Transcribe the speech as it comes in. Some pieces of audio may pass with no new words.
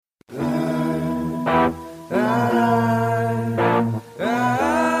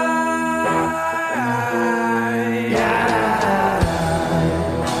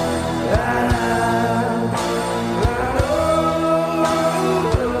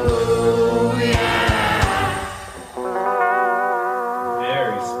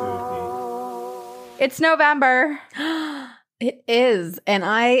It's November. It is. And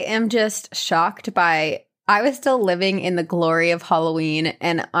I am just shocked by, I was still living in the glory of Halloween,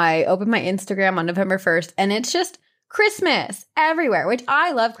 and I opened my Instagram on November 1st, and it's just Christmas everywhere, which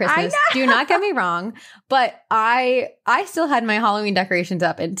I love Christmas. Do not get me wrong. But I still had my Halloween decorations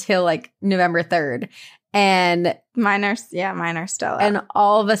up until like November 3rd. And mine are still up. And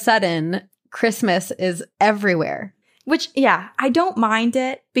all of a sudden, Christmas is everywhere. Which, yeah, I don't mind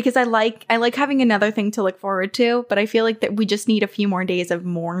it because I like having another thing to look forward to, but I feel like that we just need a few more days of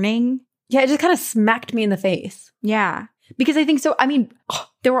mourning. Yeah, it just kind of smacked me in the face. Yeah, because I think so. I mean,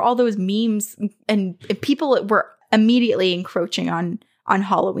 there were all those memes and people were immediately encroaching on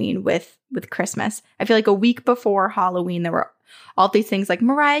Halloween with Christmas. I feel like a week before Halloween, there were all these things like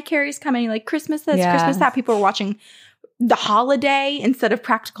Mariah Carey's coming, like Christmas this, Christmas that. People were watching The Holiday instead of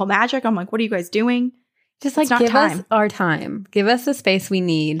Practical Magic. I'm like, what are you guys doing? Just like give us our time. Give us the space we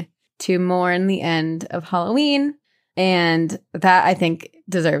need to mourn the end of Halloween. And that, I think,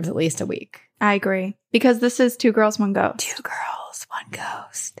 deserves at least a week. I agree. Because this is Two Girls, One Ghost. Two Girls, One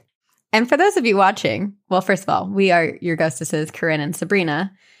Ghost. And for those of you watching, well, first of all, we are your ghostesses, Corinne and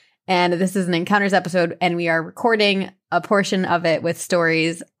Sabrina. And this is an Encounters episode, and we are recording a portion of it with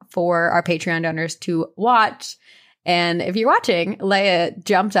stories for our Patreon donors to watch. And if you're watching, Leia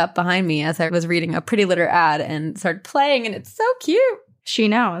jumped up behind me as I was reading a Pretty Litter ad and started playing, and it's so cute. She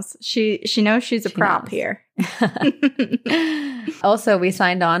knows. She knows she's a prop here. Also, we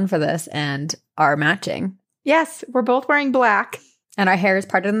signed on for this and are matching. Yes, we're both wearing black. And our hair is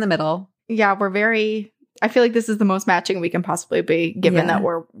parted in the middle. Yeah, I feel like this is the most matching we can possibly be, given that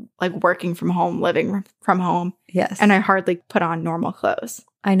we're like working from home, living from home. Yes. And I hardly put on normal clothes.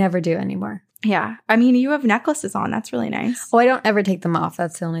 I never do anymore. Yeah. I mean, you have necklaces on. That's really nice. Oh, I don't ever take them off.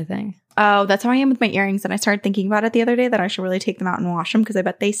 That's the only thing. Oh, that's how I am with my earrings. And I started thinking about it the other day that I should really take them out and wash them because I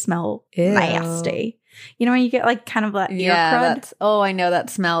bet they smell nasty. You know when you get like kind of that ear crud? I know that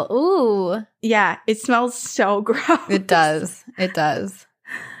smell. Ooh. Yeah. It smells so gross. It does. It does.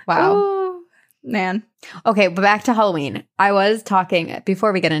 Wow. Ooh, man. Okay, but back to Halloween. I was talking,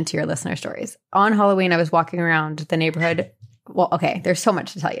 before we get into your listener stories, on Halloween I was walking around the neighborhood. Well, okay, there's so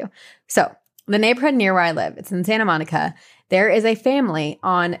much to tell you. So the neighborhood near where I live, it's in Santa Monica. There is a family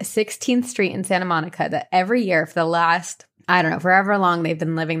on 16th Street in Santa Monica that every year for the last, I don't know, forever long they've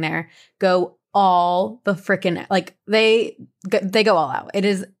been living there, go all the freaking, like they go all out. It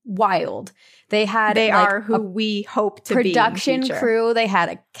is wild. They are who we hope to be. Production crew. They had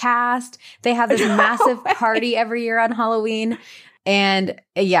a cast. They have this massive party every year on Halloween. And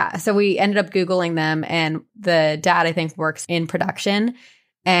yeah, so we ended up Googling them, and the dad, I think, works in production.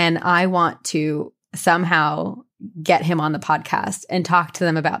 And I want to somehow get him on the podcast and talk to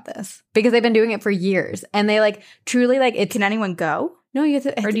them about this because they've been doing it for years. And they like truly like it. Can anyone go? No, you have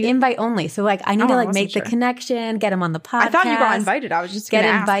to, it's invite only. So like I need to like make the connection, get him on the podcast. I thought you got invited. I was just going to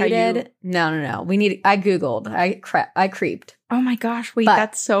ask invited. No. I Googled. I creeped. Oh my gosh. Wait,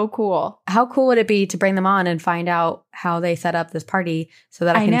 that's so cool. How cool would it be to bring them on and find out how they set up this party so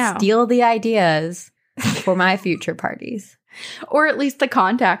that I can steal the ideas for my future parties? Or at least the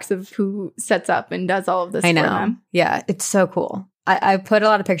contacts of who sets up and does all of this for them. Yeah, it's so cool. I put a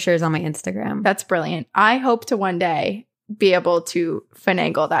lot of pictures on my Instagram. That's brilliant. I hope to one day be able to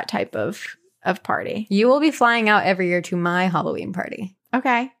finagle that type of party. You will be flying out every year to my Halloween party.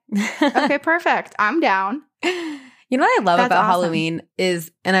 Okay. Okay, perfect. I'm down. You know what I love about Halloween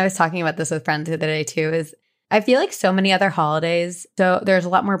is, and I was talking about this with friends the other day too, is I feel like so many other holidays, so there's a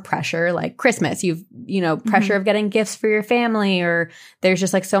lot more pressure, like Christmas, pressure of getting gifts for your family, or there's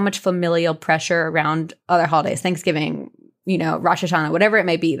just like so much familial pressure around other holidays, Thanksgiving, Rosh Hashanah, whatever it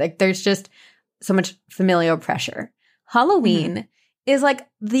may be. Like there's just so much familial pressure. Halloween is like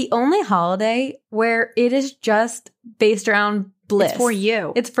the only holiday where it is just based around bliss. It's for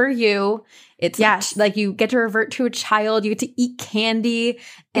you. It's for you. It's like you get to revert to a child. You get to eat candy.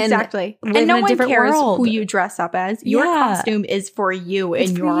 And and no one cares who you dress up as. Your costume is for you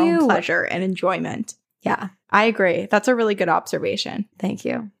and your own pleasure and enjoyment. Yeah. I agree. That's a really good observation. Thank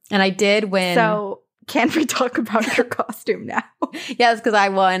you. And I did win. So can we talk about your costume now? Yes, because I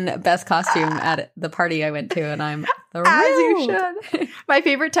won best costume at the party I went to, and I'm the as you should. My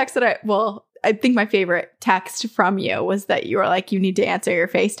favorite text I think my favorite text from you was that you were like, you need to answer your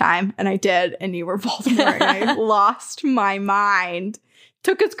FaceTime. And I did. And you were Baltimore. And I lost my mind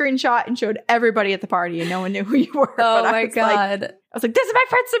took a screenshot and showed everybody at the party and no one knew who you were. Oh my God. I was like, this is my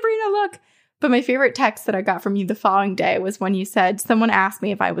friend Sabrina, look. But my favorite text that I got from you the following day was when you said, someone asked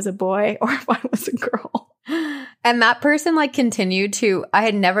me if I was a boy or if I was a girl. And that person like continued to, I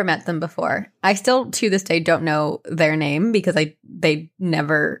had never met them before. I still to this day don't know their name because they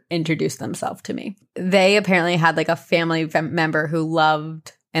never introduced themselves to me. They apparently had like a family member who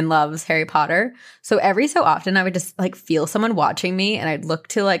loved and loves Harry Potter. So every so often I would just like feel someone watching me and I'd look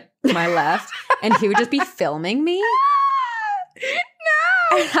to like my left and he would just be filming me.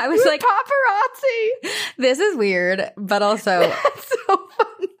 No, I was like, paparazzi. This is weird, but also That's so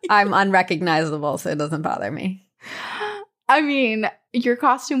funny. I'm unrecognizable, so it doesn't bother me. I mean, your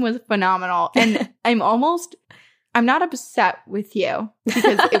costume was phenomenal. And I'm not upset with you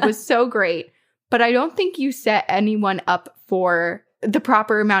because it was so great. But I don't think you set anyone up for the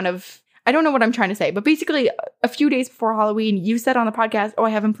proper amount of, I don't know what I'm trying to say. But basically, a few days before Halloween, you said on the podcast, I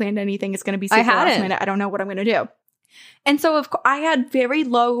haven't planned anything. It's going to be super last minute. I don't know what I'm going to do. And so of course, I had very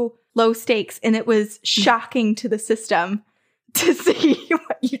low stakes, and it was shocking to the system to see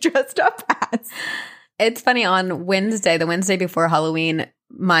what you dressed up as. It's funny, on Wednesday, the Wednesday before Halloween,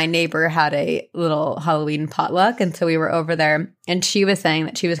 my neighbor had a little Halloween potluck, and so we were over there, and she was saying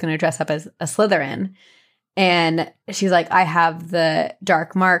that she was going to dress up as a Slytherin. And she's like, I have the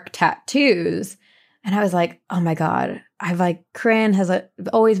dark mark tattoos. And I was like, oh my God. Corinne has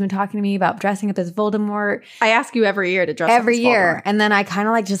always been talking to me about dressing up as Voldemort. I ask you every year to dress up as Voldemort. Every year. And then I kind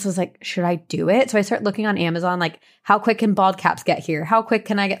of just was like, should I do it? So I start looking on Amazon, like, how quick can bald caps get here? How quick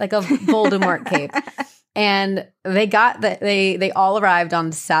can I get like a Voldemort cape? And they all arrived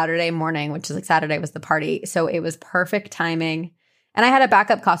on Saturday morning, which is like Saturday was the party. So it was perfect timing. And I had a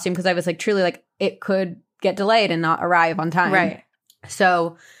backup costume because I was like, truly like it could get delayed and not arrive on time. Right.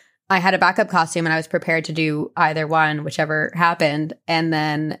 So I had a backup costume and I was prepared to do either one, whichever happened. And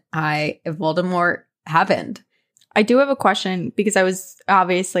then Voldemort happened. I do have a question because I was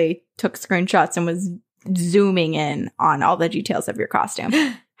obviously took screenshots and was zooming in on all the details of your costume.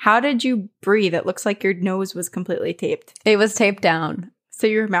 How did you breathe? It looks like your nose was completely taped. It was taped down. So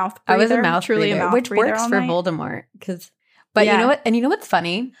your mouth breather? I was a mouth truly breather, a mouth which breather works for Voldemort. But yeah. You know what? And you know what's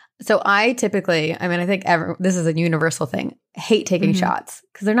funny? So I typically, I mean, I think this is a universal thing, hate taking shots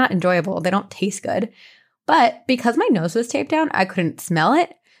because they're not enjoyable. They don't taste good. But because my nose was taped down, I couldn't smell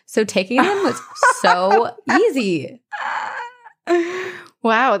it. So taking them was so easy.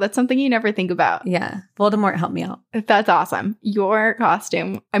 Wow, that's something you never think about. Yeah. Voldemort helped me out. That's awesome. Your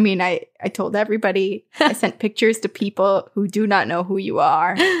costume. I mean, I told everybody. I sent pictures to people who do not know who you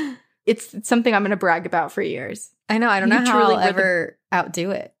are. It's something I'm going to brag about for years. I know. I don't know how I'll ever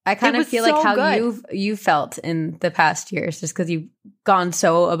outdo it. I kind of feel like how you felt in the past years just because you've gone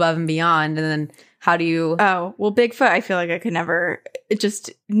so above and beyond. And then how do you... Oh, well, Bigfoot, I feel like I could never...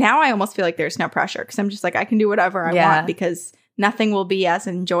 Now I almost feel like there's no pressure because I'm just like, I can do whatever I want because nothing will be as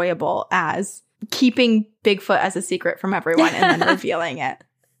enjoyable as keeping Bigfoot as a secret from everyone and then revealing it.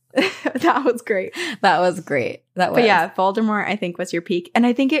 That was great. That was great. But yeah, Voldemort, I think, was your peak. And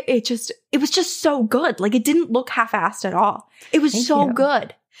I think it was just so good. Like, it didn't look half-assed at all. It was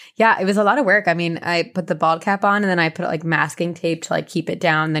good. Yeah, it was a lot of work. I mean, I put the bald cap on and then I put like masking tape to like keep it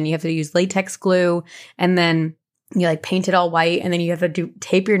down. Then you have to use latex glue and then you like paint it all white and then you have to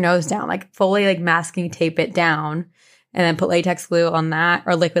tape your nose down, like fully like masking tape it down. And then put latex glue on that,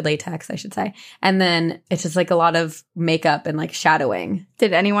 or liquid latex, I should say. And then it's just like a lot of makeup and like shadowing.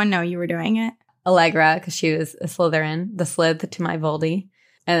 Did anyone know you were doing it? Allegra, because she was a Slytherin, the Slith to my Voldy.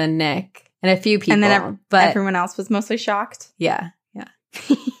 And then Nick, and a few people. And then but everyone else was mostly shocked? Yeah.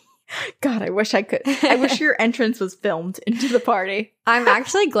 God, I wish I could. I wish your entrance was filmed into the party. I'm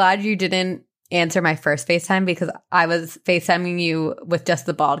actually glad you didn't answer my first FaceTime because I was FaceTiming you with just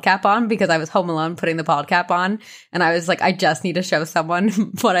the bald cap on because I was home alone putting the bald cap on and I was like, I just need to show someone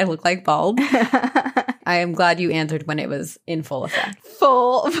what I look like bald. I am glad you answered when it was in full effect.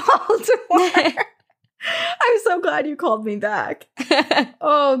 Full Voldemort. I'm so glad you called me back.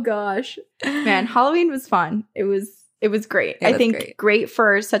 Oh gosh. Man, Halloween was fun. It was great. I think great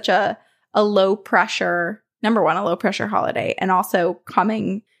for such a low pressure, number one, a low pressure holiday and also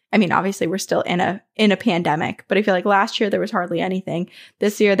coming. I mean, obviously, we're still in a pandemic, but I feel like last year there was hardly anything.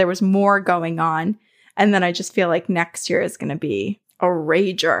 This year there was more going on. And then I just feel like next year is going to be a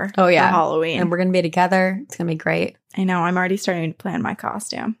rager for Halloween. And we're going to be together. It's going to be great. I know. I'm already starting to plan my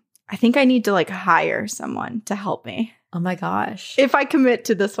costume. I think I need to like hire someone to help me. Oh my gosh. If I commit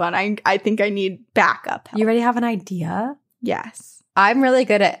to this one, I think I need backup help. You already have an idea? Yes. I'm really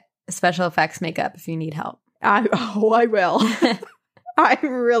good at special effects makeup if you need help. I will. I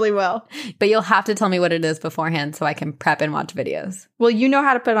really will. But you'll have to tell me what it is beforehand so I can prep and watch videos. Well, you know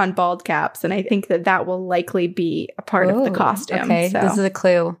how to put on bald caps, and I think that will likely be a part of the costume. Okay, so. This is a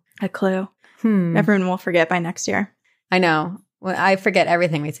clue. A clue. Everyone will forget by next year. I know. Well, I forget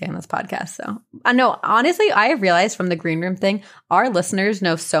everything we say on this podcast. So, no, honestly, I have realized from the green room thing, our listeners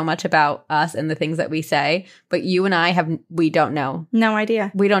know so much about us and the things that we say, but you and we don't know. No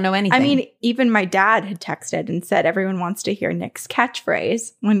idea. We don't know anything. I mean, even my dad had texted and said everyone wants to hear Nick's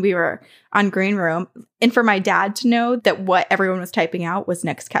catchphrase when we were on green room. And for my dad to know that what everyone was typing out was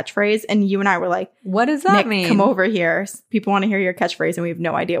Nick's catchphrase. And you and I were like, what does that Nick, mean? Come over here. People want to hear your catchphrase and we have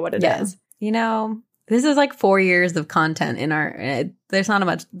no idea what it is. You know, this is like 4 years of content in our, there's not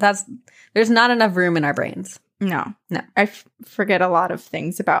enough room in our brains. No. I forget a lot of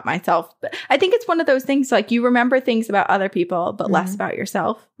things about myself. But I think it's one of those things like you remember things about other people, but less about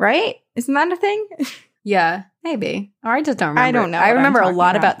yourself, right? Isn't that a thing? Yeah, maybe. Or I just don't remember. I don't know. I remember a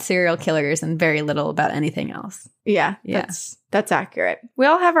lot about serial killers and very little about anything else. Yeah. That's accurate. We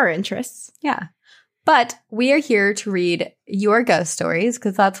all have our interests. Yeah. But we are here to read your ghost stories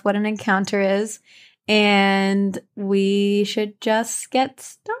because that's what an encounter is. And we should just get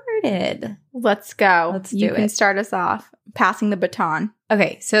started. Let's go. Let's do it. You can start us off. Passing the baton.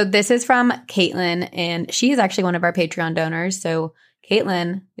 Okay, so this is from Caitlin, and she is actually one of our Patreon donors. So,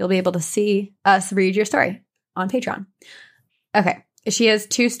 Caitlin, you'll be able to see us read your story on Patreon. Okay, she has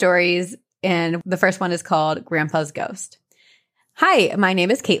 2 stories, and the first one is called Grandpa's Ghost. Hi, my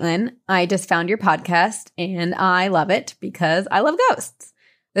name is Caitlin. I just found your podcast, and I love it because I love ghosts.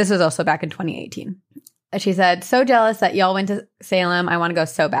 This was also back in 2018. She said, so jealous that y'all went to Salem. I want to go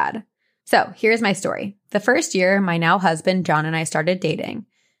so bad. So here's my story. The first year, my now husband, John, and I started dating.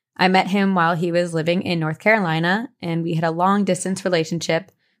 I met him while he was living in North Carolina, and we had a long distance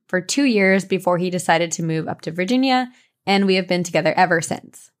relationship for 2 years before he decided to move up to Virginia, and we have been together ever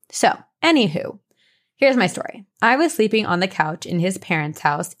since. So, anywho, here's my story. I was sleeping on the couch in his parents'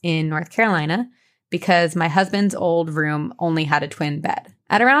 house in North Carolina because my husband's old room only had a twin bed.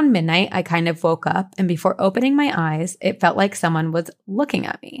 At around midnight, I kind of woke up, and before opening my eyes, it felt like someone was looking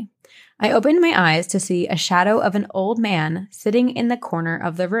at me. I opened my eyes to see a shadow of an old man sitting in the corner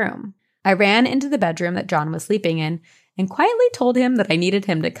of the room. I ran into the bedroom that John was sleeping in and quietly told him that I needed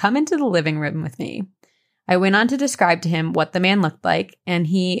him to come into the living room with me. I went on to describe to him what the man looked like, and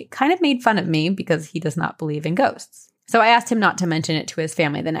he kind of made fun of me because he does not believe in ghosts. So I asked him not to mention it to his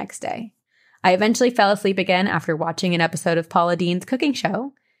family the next day. I eventually fell asleep again after watching an episode of Paula Deen's cooking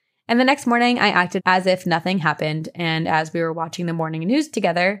show. And the next morning, I acted as if nothing happened. And as we were watching the morning news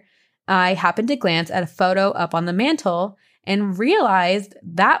together, I happened to glance at a photo up on the mantle and realized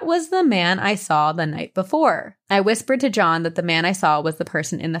that was the man I saw the night before. I whispered to John that the man I saw was the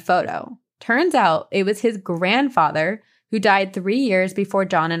person in the photo. Turns out it was his grandfather who died 3 years before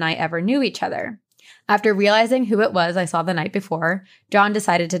John and I ever knew each other. After realizing who it was I saw the night before, John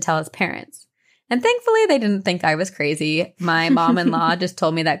decided to tell his parents. And thankfully, they didn't think I was crazy. My mom-in-law just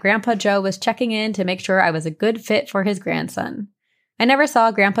told me that Grandpa Joe was checking in to make sure I was a good fit for his grandson. I never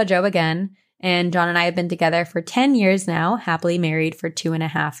saw Grandpa Joe again, and John and I have been together for 10 years now, happily married for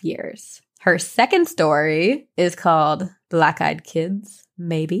 2.5 years. Her second story is called Black-Eyed Kids,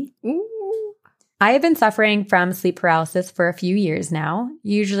 maybe. Ooh. I have been suffering from sleep paralysis for a few years now.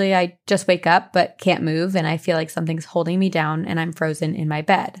 Usually I just wake up but can't move, and I feel like something's holding me down and I'm frozen in my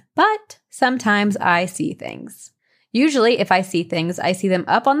bed. But sometimes I see things. Usually if I see things, I see them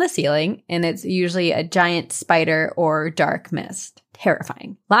up on the ceiling, and it's usually a giant spider or dark mist.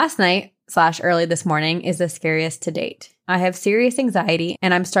 Terrifying. Last night / early this morning is the scariest to date. I have serious anxiety,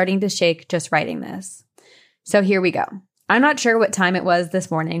 and I'm starting to shake just writing this. So here we go. I'm not sure what time it was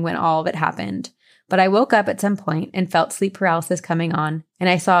this morning when all of it happened, but I woke up at some point and felt sleep paralysis coming on, and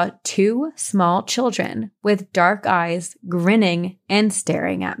I saw 2 small children with dark eyes grinning and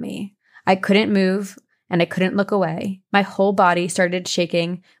staring at me. I couldn't move, and I couldn't look away. My whole body started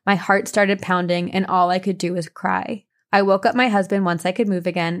shaking, my heart started pounding, and all I could do was cry. I woke up my husband once I could move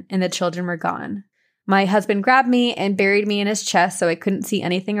again, and the children were gone. My husband grabbed me and buried me in his chest so I couldn't see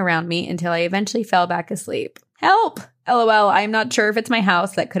anything around me until I eventually fell back asleep. Help! LOL, I'm not sure if it's my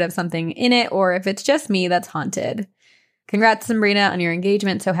house that could have something in it or if it's just me that's haunted. Congrats, Sabrina, on your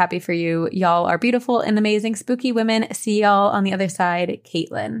engagement. So happy for you. Y'all are beautiful and amazing, spooky women. See y'all on the other side,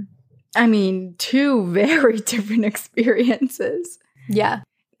 Caitlin. I mean, 2 very different experiences. Yeah.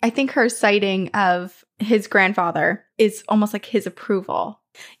 I think her sighting of his grandfather is almost like his approval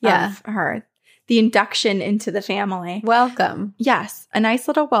of her. The induction into the family. Welcome. Yes. A nice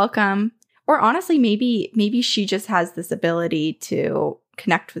little welcome. Or honestly, maybe she just has this ability to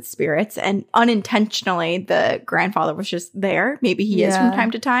connect with spirits. And unintentionally, the grandfather was just there. Maybe he is from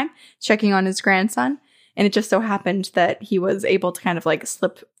time to time checking on his grandson. And it just so happened that he was able to kind of like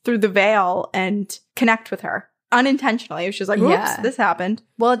slip through the veil and connect with her unintentionally. It was just like, oops, this happened.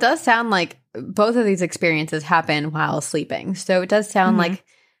 Well, it does sound like both of these experiences happen while sleeping. So it does sound like,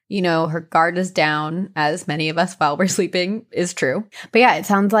 you know, her guard is down, as many of us while we're sleeping is true. But yeah, it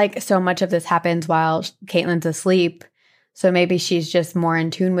sounds like so much of this happens while Caitlin's asleep. So maybe she's just more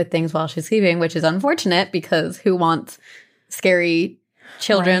in tune with things while she's sleeping, which is unfortunate because who wants scary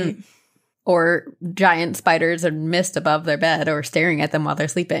children or giant spiders and mist above their bed or staring at them while they're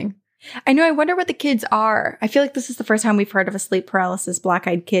sleeping? I know. I wonder what the kids are. I feel like this is the first time we've heard of a sleep paralysis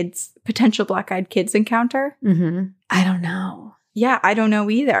potential black-eyed kids encounter. I don't know. Yeah, I don't know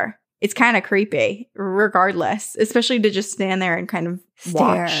either. It's kind of creepy, regardless, especially to just stand there and kind of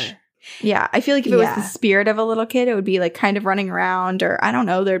watch. Yeah, I feel like if it was the spirit of a little kid, it would be like kind of running around, or I don't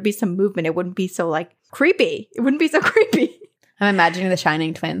know, there'd be some movement. It wouldn't be so like creepy. It wouldn't be so creepy. I'm imagining the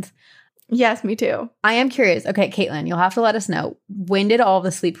Shining twins. Yes, me too. I am curious. Okay, Caitlin, you'll have to let us know. When did all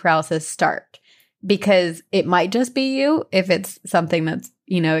the sleep paralysis start? Because it might just be you if it's something that's,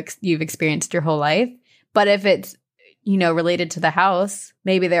 you know, you've experienced your whole life. But if it's, you know, related to the house,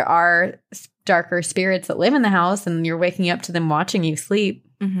 maybe there are darker spirits that live in the house and you're waking up to them watching you sleep.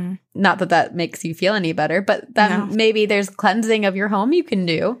 Not that that makes you feel any better, but then maybe there's cleansing of your home you can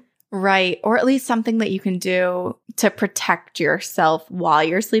do. Right. Or at least something that you can do to protect yourself while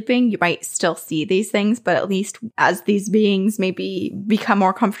you're sleeping. You might still see these things, but at least as these beings maybe become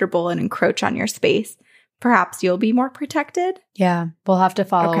more comfortable and encroach on your space, perhaps you'll be more protected. Yeah. We'll have to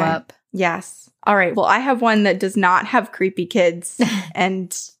follow up. Yes. All right. Well, I have one that does not have creepy kids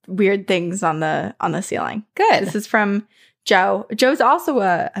and weird things on the ceiling. Good. This is from Joe. Joe's also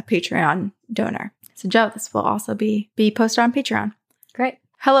a Patreon donor. So Joe, this will also be posted on Patreon. Great.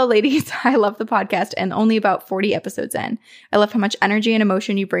 Hello, ladies. I love the podcast and only about 40 episodes in. I love how much energy and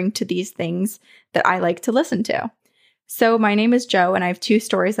emotion you bring to these things that I like to listen to. So my name is Joe and I have 2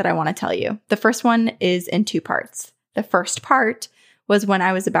 stories that I want to tell you. The first one is in 2 parts. The first part was when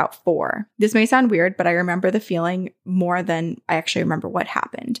I was about 4. This may sound weird, but I remember the feeling more than I actually remember what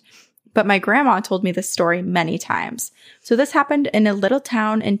happened. But my grandma told me this story many times. So this happened in a little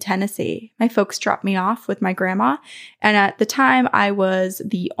town in Tennessee. My folks dropped me off with my grandma. And at the time, I was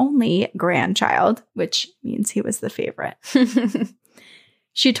the only grandchild, which means he was the favorite.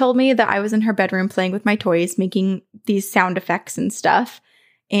 She told me that I was in her bedroom playing with my toys, making these sound effects and stuff.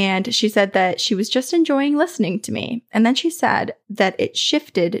 And she said that she was just enjoying listening to me. And then she said that it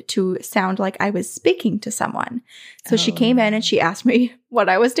shifted to sound like I was speaking to someone. So she came in and she asked me what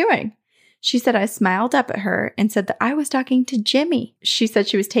I was doing. She said I smiled up at her and said that I was talking to Jimmy. She said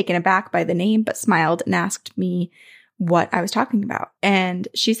she was taken aback by the name, but smiled and asked me what I was talking about. And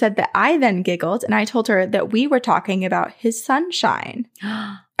she said that I then giggled and I told her that we were talking about his sunshine.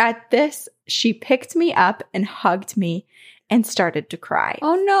 At this, she picked me up and hugged me and started to cry.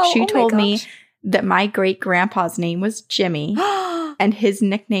 Oh no. She told me that my great grandpa's name was Jimmy and his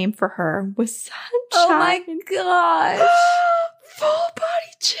nickname for her was Sunshine. Oh my gosh. Full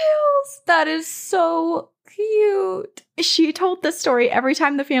body chills. That is so cute. She told this story every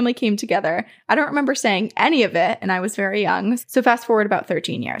time the family came together. I don't remember saying any of it, and I was very young. So fast forward about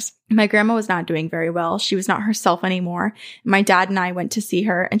 13 years. My grandma was not doing very well. She was not herself anymore. My dad and I went to see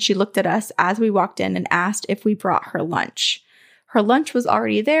her, and she looked at us as we walked in and asked if we brought her lunch. Her lunch was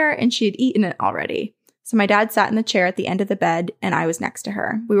already there, and she had eaten it already. So my dad sat in the chair at the end of the bed and I was next to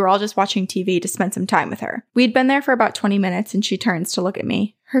her. We were all just watching TV to spend some time with her. We'd been there for about 20 minutes and she turns to look at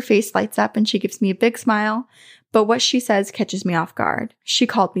me. Her face lights up and she gives me a big smile, but what she says catches me off guard. She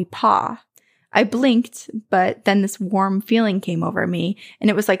called me Pa. I blinked, but then this warm feeling came over me and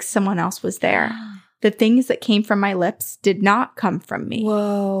it was like someone else was there. The things that came from my lips did not come from me.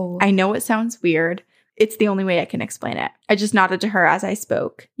 Whoa. I know it sounds weird. It's the only way I can explain it. I just nodded to her as I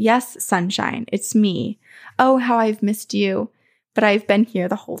spoke. Yes, Sunshine, it's me. Oh, how I've missed you. But I've been here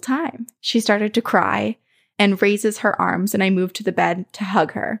the whole time. She started to cry and raises her arms and I moved to the bed to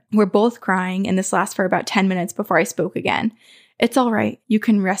hug her. We're both crying and this lasts for about 10 minutes before I spoke again. It's all right. You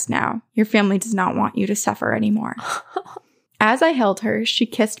can rest now. Your family does not want you to suffer anymore. As I held her, she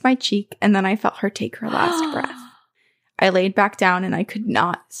kissed my cheek and then I felt her take her last breath. I laid back down and I could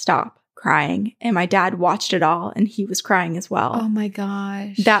not stop crying. And my dad watched it all and he was crying as well. Oh my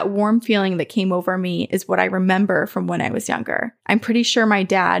gosh. That warm feeling that came over me is what I remember from when I was younger. I'm pretty sure my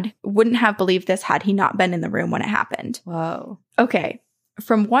dad wouldn't have believed this had he not been in the room when it happened. Whoa. Okay.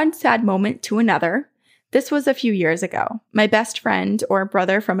 From one sad moment to another, this was a few years ago. My best friend or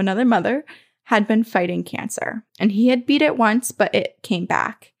brother from another mother had been fighting cancer, and he had beat it once, but it came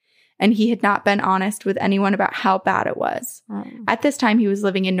back. And he had not been honest with anyone about how bad it was. At this time, he was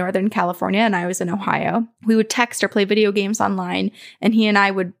living in Northern California and I was in Ohio. We would text or play video games online, and he and I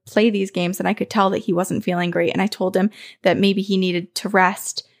would play these games, and I could tell that he wasn't feeling great. And I told him that maybe he needed to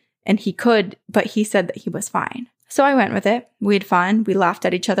rest, and he could, but he said that he was fine. So I went with it. We had fun. We laughed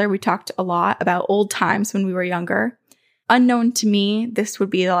at each other. We talked a lot about old times when we were younger. Unknown to me, this would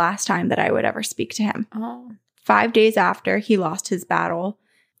be the last time that I would ever speak to him. 5 days after, he lost his battle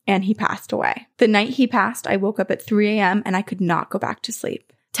and he passed away. The night he passed, I woke up at 3 a.m. and I could not go back to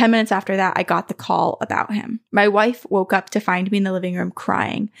sleep. 10 minutes after that, I got the call about him. My wife woke up to find me in the living room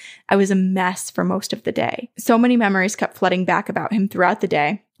crying. I was a mess for most of the day. So many memories kept flooding back about him throughout the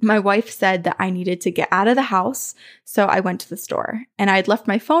day. My wife said that I needed to get out of the house, so I went to the store, and I had left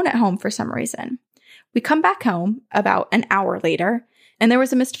my phone at home for some reason. We come back home about an hour later, and there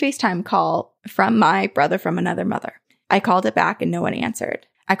was a missed FaceTime call from my brother from another mother. I called it back and no one answered.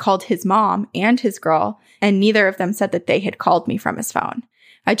 I called his mom and his girl, and neither of them said that they had called me from his phone.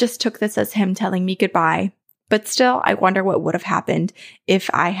 I just took this as him telling me goodbye. But still, I wonder what would have happened if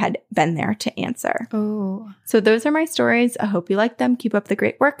I had been there to answer. Oh. So those are my stories. I hope you like them. Keep up the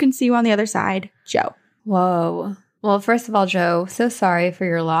great work and see you on the other side. Joe. Whoa. Well, first of all, Joe, so sorry for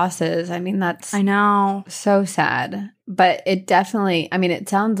your losses. I mean, I know. So sad. But it definitely, I mean, it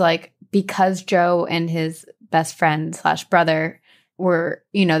sounds like because Joe and his best friend / brother were,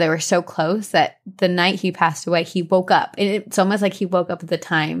 they were so close that the night he passed away, he woke up. And it's almost like he woke up at the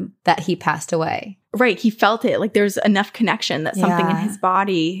time that he passed away. Right. He felt it. Like there's enough connection that something in his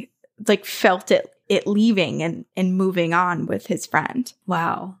body like felt it leaving and moving on with his friend.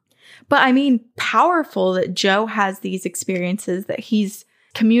 Wow. But I mean, powerful that Joe has these experiences that he's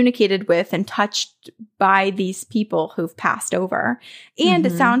communicated with and touched by these people who've passed over. And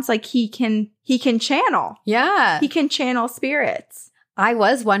it sounds like he can channel. Yeah. He can channel spirits. I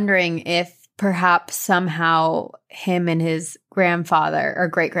was wondering if perhaps somehow him and his grandfather or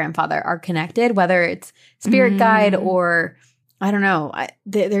great-grandfather are connected, whether it's spirit guide or I don't know.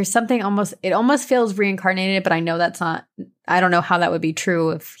 There's something it almost feels reincarnated, but I know that's not, I don't know how that would be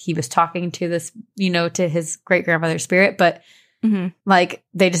true if he was talking to this, to his great-grandfather's spirit, but like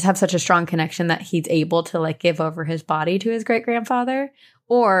they just have such a strong connection that he's able to like give over his body to his great-grandfather.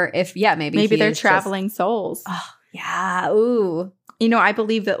 Or if, maybe they're traveling souls. Oh, yeah. Ooh. I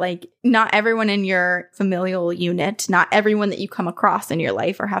believe that like not everyone in your familial unit, not everyone that you come across in your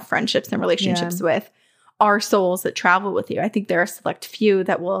life or have friendships and relationships with are souls that travel with you. I think there are a select few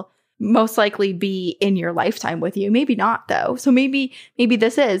that will most likely be in your lifetime with you. Maybe not though. So maybe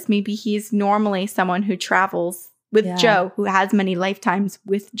he's normally someone who travels with Joe, who has many lifetimes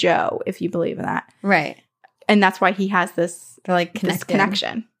with Joe, if you believe in that. Right. And that's why he has this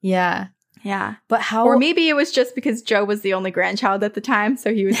connection. Yeah. Yeah. But how? Or maybe it was just because Joe was the only grandchild at the time,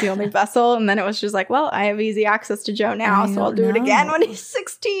 so he was the only vessel. And then it was just like, well, I have easy access to Joe now, so I'll do it again when he's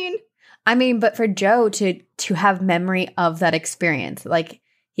 16. I mean, but for Joe to have memory of that experience, like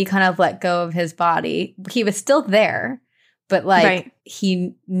he kind of let go of his body. He was still there, but like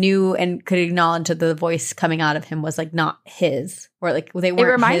he knew and could acknowledge that the voice coming out of him was like not his, or like they weren't his words.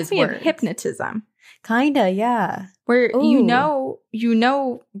 It reminds me of hypnotism. Kinda, yeah. Where you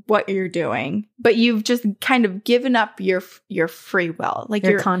know what you're doing, but you've just kind of given up your free will. Like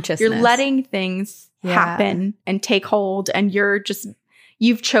your consciousness. You're letting things happen and take hold, and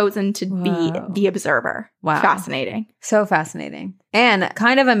you've chosen to be the observer. Wow. Fascinating. So fascinating. And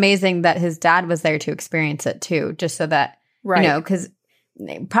kind of amazing that his dad was there to experience it too, just so that, because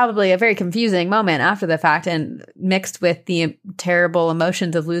probably a very confusing moment after the fact, and mixed with the terrible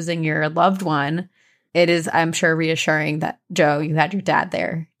emotions of losing your loved one. It is, I'm sure, reassuring that, Joe, you had your dad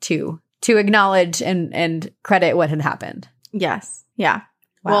there to acknowledge and credit what had happened. Yes. Yeah.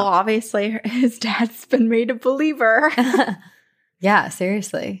 Wow. Well, obviously, his dad's been made a believer. Yeah,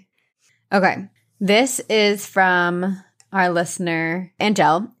 seriously. Okay. This is from our listener,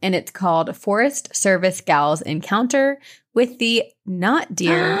 Angel, and it's called Forest Service Gals Encounter with the Not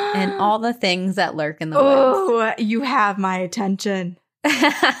Deer and All the Things That Lurk in the Woods. Oh, you have my attention.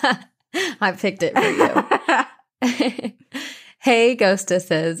 I picked it for you. Hey,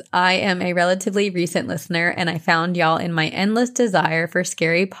 Ghostesses. I am a relatively recent listener, and I found y'all in my endless desire for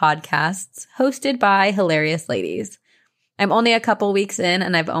scary podcasts hosted by hilarious ladies. I'm only a couple weeks in,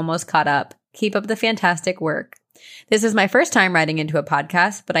 and I've almost caught up. Keep up the fantastic work. This is my first time writing into a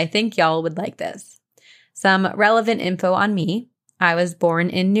podcast, but I think y'all would like this. Some relevant info on me. I was born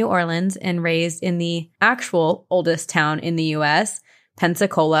in New Orleans and raised in the actual oldest town in the U.S.,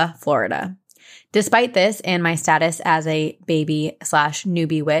 Pensacola, Florida. Despite this and my status as a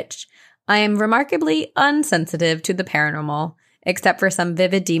baby/newbie witch, I am remarkably unsensitive to the paranormal, except for some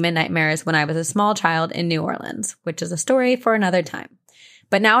vivid demon nightmares when I was a small child in New Orleans, which is a story for another time.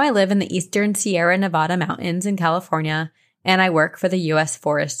 But now I live in the eastern Sierra Nevada mountains in California, and I work for the U.S.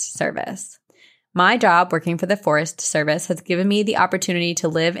 Forest Service. My job working for the Forest Service has given me the opportunity to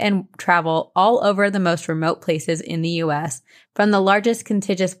live and travel all over the most remote places in the U.S., from the largest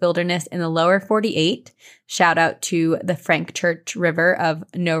contiguous wilderness in the lower 48, shout out to the Frank Church River of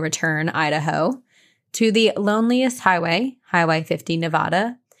No Return, Idaho, to the loneliest highway, Highway 50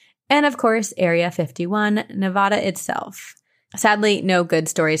 Nevada, and of course, Area 51, Nevada itself. Sadly, no good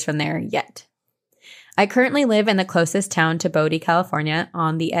stories from there yet. I currently live in the closest town to Bodie, California,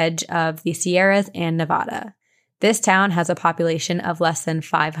 on the edge of the Sierras and Nevada. This town has a population of less than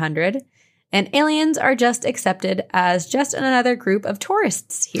 500, and aliens are just accepted as just another group of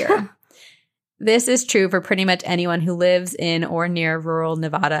tourists here. This is true for pretty much anyone who lives in or near rural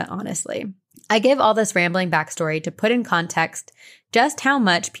Nevada, honestly. I give all this rambling backstory to put in context just how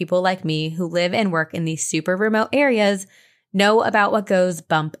much people like me who live and work in these super remote areas know about what goes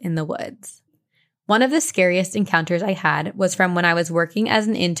bump in the woods. One of the scariest encounters I had was from when I was working as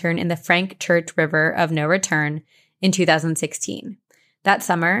an intern in the Frank Church River of No Return in 2016. That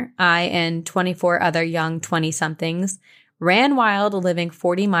summer, I and 24 other young 20-somethings ran wild living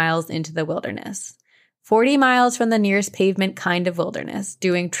 40 miles into the wilderness. 40 miles from the nearest pavement kind of wilderness,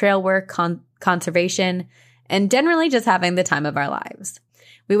 doing trail work, conservation, and generally just having the time of our lives.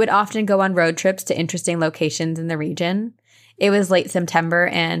 We would often go on road trips to interesting locations in the region. It was late September,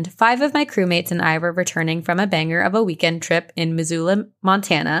 and 5 of my crewmates and I were returning from a banger of a weekend trip in Missoula,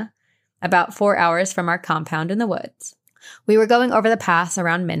 Montana, about 4 hours from our compound in the woods. We were going over the pass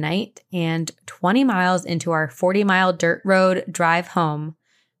around midnight, and 20 miles into our 40-mile dirt road drive home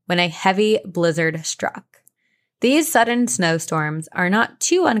when a heavy blizzard struck. These sudden snowstorms are not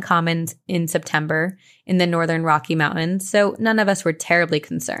too uncommon in September in the northern Rocky Mountains, so none of us were terribly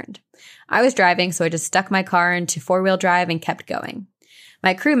concerned. I was driving, so I just stuck my car into four-wheel drive and kept going.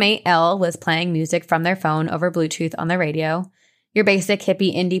 My crewmate, Elle, was playing music from their phone over Bluetooth on the radio. Your basic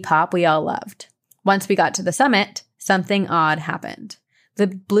hippie indie pop we all loved. Once we got to the summit, something odd happened. The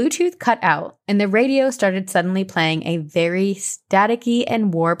Bluetooth cut out, and the radio started suddenly playing a very staticky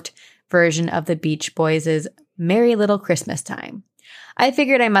and warped version of the Beach Boys' Merry Little Christmas Time. I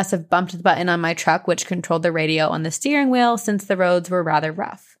figured I must have bumped the button on my truck, which controlled the radio on the steering wheel, since the roads were rather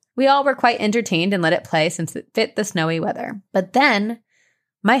rough. We all were quite entertained and let it play since it fit the snowy weather. But then,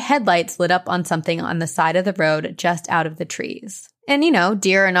 my headlights lit up on something on the side of the road just out of the trees. And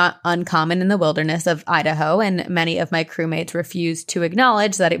deer are not uncommon in the wilderness of Idaho, and many of my crewmates refused to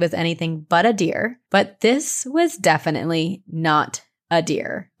acknowledge that it was anything but a deer. But this was definitely not a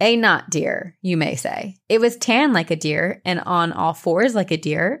deer. A not deer, you may say. It was tan like a deer and on all fours like a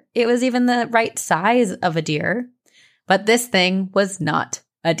deer. It was even the right size of a deer. But this thing was not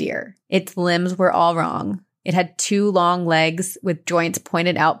a deer. Its limbs were all wrong. It had 2 long legs with joints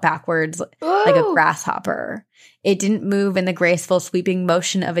pointed out backwards like a grasshopper. It didn't move in the graceful sweeping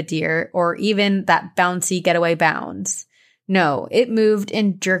motion of a deer or even that bouncy getaway bounds. No, it moved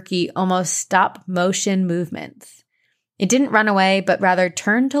in jerky, almost stop motion movements. It didn't run away, but rather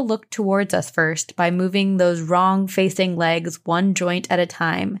turned to look towards us first by moving those wrong-facing legs one joint at a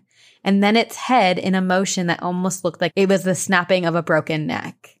time, and then its head in a motion that almost looked like it was the snapping of a broken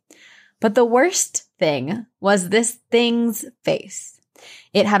neck. But the worst thing was this thing's face.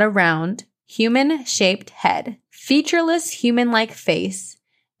 It had a round, human-shaped head, featureless human-like face,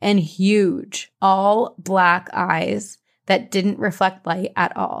 and huge, all black eyes that didn't reflect light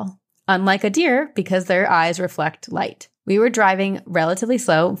at all. Unlike a deer, because their eyes reflect light. We were driving relatively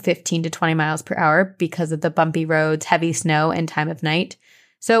slow, 15 to 20 miles per hour, because of the bumpy roads, heavy snow, and time of night.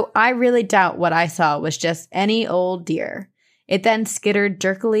 So I really doubt what I saw was just any old deer. It then skittered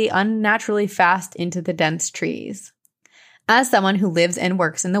jerkily, unnaturally fast into the dense trees. As someone who lives and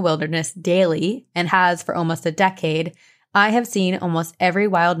works in the wilderness daily and has for almost a decade, I have seen almost every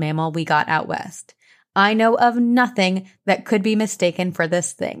wild mammal we got out west. I know of nothing that could be mistaken for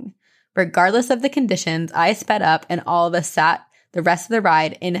this thing. Regardless of the conditions, I sped up and all of us sat the rest of the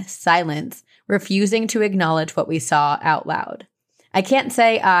ride in silence, refusing to acknowledge what we saw out loud. I can't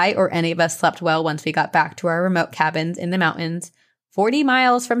say I or any of us slept well once we got back to our remote cabins in the mountains, 40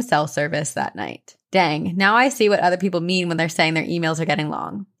 miles from cell service that night. Dang, now I see what other people mean when they're saying their emails are getting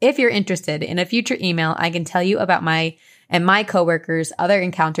long. If you're interested, in a future email, I can tell you about my coworkers' other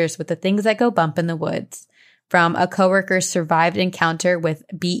encounters with the things that go bump in the woods. From a coworker's survived encounter with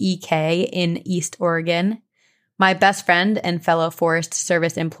BEK in East Oregon, my best friend and fellow Forest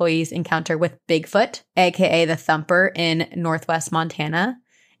Service employee's encounter with Bigfoot, aka the Thumper in Northwest Montana,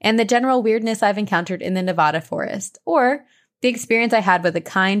 and the general weirdness I've encountered in the Nevada forest, or the experience I had with a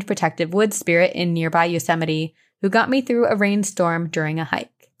kind, protective wood spirit in nearby Yosemite who got me through a rainstorm during a hike.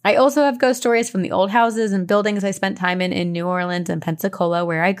 I also have ghost stories from the old houses and buildings I spent time in New Orleans and Pensacola,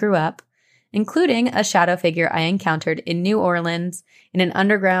 where I grew up, including a shadow figure I encountered in New Orleans in an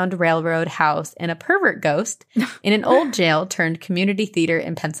Underground Railroad house and a pervert ghost in an old jail turned community theater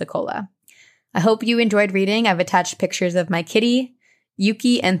in Pensacola. I hope you enjoyed reading. I've attached pictures of my kitty,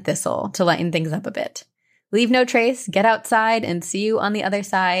 Yuki, and Thistle to lighten things up a bit. Leave no trace, get outside, and see you on the other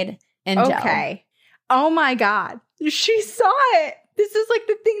side. Angel. Okay. Oh my God. She saw it. This is like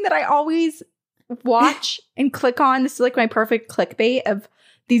the thing that I always watch and click on. This is like my perfect clickbait of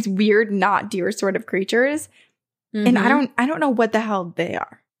these weird, not deer sort of creatures. Mm-hmm. And I don't know what the hell they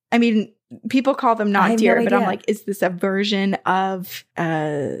are. I mean, people call them not deer, but I'm like, is this a version of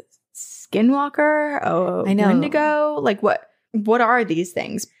Skinwalker? Oh, I know. Wendigo? Like what are these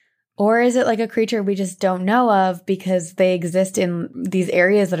things? Or is it like a creature we just don't know of because they exist in these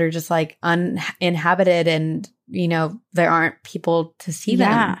areas that are just like uninhabited and, you know, there aren't people to see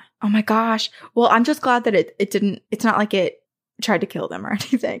them. Oh my gosh. Well, I'm just glad that it's not like it tried to kill them or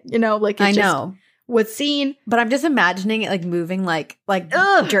anything, you know, like it just was seen. But I'm just imagining it like moving like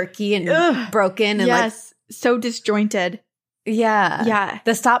jerky and broken and yes, so disjointed. Yeah.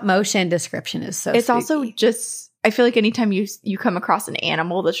 The stop motion description is so It's spooky. also just, I feel like anytime you come across an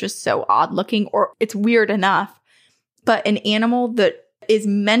animal that's just so odd looking, or it's weird enough, but an animal that is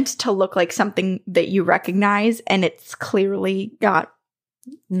meant to look like something that you recognize and it's clearly got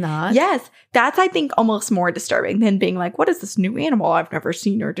not. Yes. That's, I think, almost more disturbing than being like, what is this new animal I've never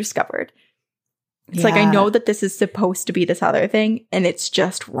seen or discovered? It's like, I know that this is supposed to be this other thing and it's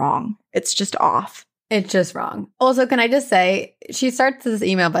just wrong. It's just off. It's just wrong. Also, can I just say, she starts this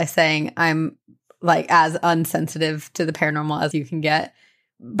email by saying, I'm like as unsensitive to the paranormal as you can get,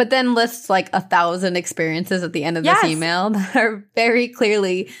 but then lists like 1,000 experiences at the end of this email that are very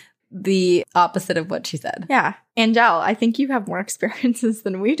clearly the opposite of what she said. Yeah. Angel, I think you have more experiences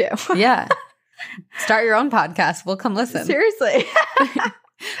than we do. Yeah. Start your own podcast. We'll come listen. Seriously.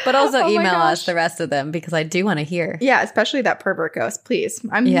 But also email us the rest of them because I do want to hear. Yeah, especially that pervert ghost, please.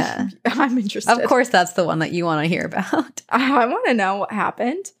 I'm interested. Of course, that's the one that you want to hear about. I want to know what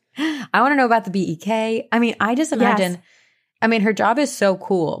happened. I want to know about the BEK. I mean, I just imagine, I mean, her job is so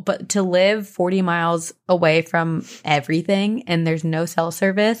cool, but to live 40 miles away from everything and there's no cell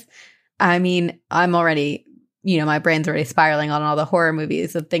service, I mean, I'm already, you know, my brain's already spiraling on all the horror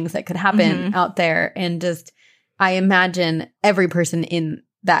movies of things that could happen out there. And just, I imagine every person in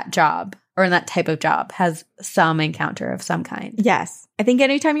that job or in that type of job has some encounter of some kind. Yes. I think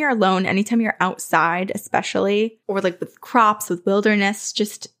anytime you're alone, anytime you're outside, especially, or like with crops, with wilderness,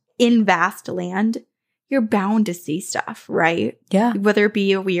 just in vast land, you're bound to see stuff, right? Yeah. Whether it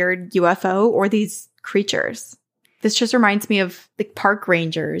be a weird UFO or these creatures. This just reminds me of the park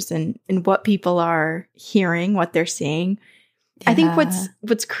rangers and what people are hearing, what they're seeing. Yeah. I think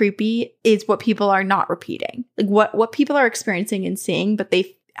what's creepy is what people are not repeating. Like what people are experiencing and seeing, but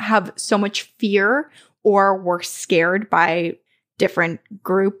they have so much fear or were scared by different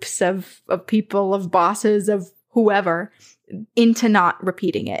groups of people, of bosses, of whoever, into not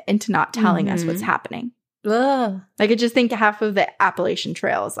repeating it, into not telling us what's happening. Ugh. Like I just think half of the Appalachian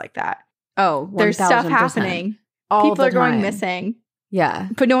Trail is like that. Oh, 1,000%. There's stuff happening. People are going missing. Yeah.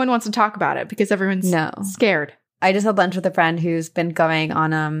 But no one wants to talk about it because everyone's scared. I just had lunch with a friend who's been going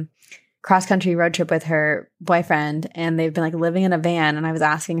on cross-country road trip with her boyfriend, and they've been like living in a van, and I was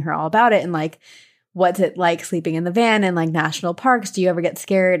asking her all about it and like, what's it like sleeping in the van in like national parks? Do you ever get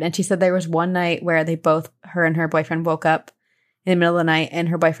scared? And she said there was one night where her and her boyfriend woke up in the middle of the night and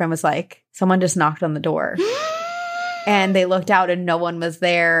her boyfriend was like, someone just knocked on the door. And they looked out and no one was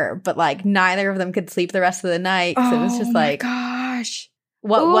there, but like neither of them could sleep the rest of the night. So it was just like, gosh,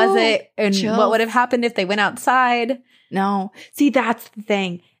 what was it? And what would have happened if they went outside? No. See, that's the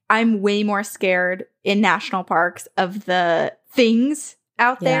thing. I'm way more scared in national parks of the things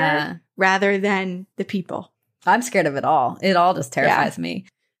out there rather than the people. I'm scared of it all. It all just terrifies me.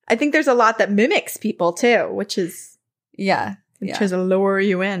 I think there's a lot that mimics people too, which is to lure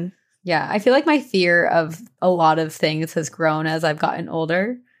you in. Yeah, I feel like my fear of a lot of things has grown as I've gotten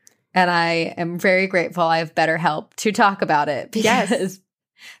older. And I am very grateful I have BetterHelp to talk about it. Because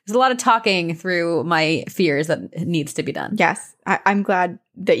there's a lot of talking through my fears that needs to be done. Yes, I'm glad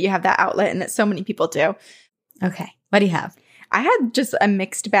that you have that outlet and that so many people do. Okay, what do you have? I had just a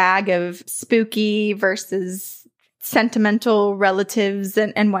mixed bag of spooky versus sentimental relatives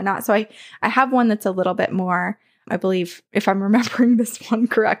and whatnot. So I have one that's a little bit more, I believe, if I'm remembering this one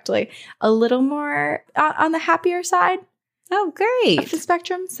correctly, a little more on the happier side. Oh, great. Of the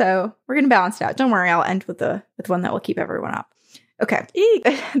spectrum. So we're going to balance it out. Don't worry. I'll end with one that will keep everyone up. Okay.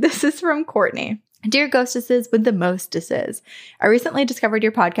 This is from Courtney. Dear Ghostesses with the mostesses, I recently discovered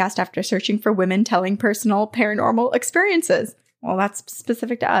your podcast after searching for women telling personal paranormal experiences. Well, that's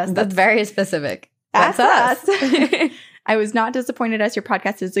specific to us. That's very specific. That's us. I was not disappointed as your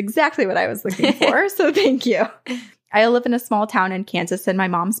podcast is exactly what I was looking for. So thank you. I live in a small town in Kansas and my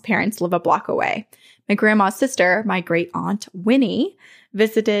mom's parents live a block away. My grandma's sister, my great aunt Winnie,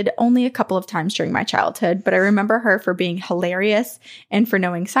 visited only a couple of times during my childhood, but I remember her for being hilarious and for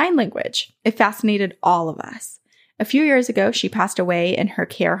knowing sign language. It fascinated all of us. A few years ago, she passed away in her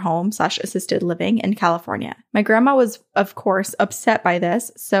care home / assisted living in California. My grandma was, of course, upset by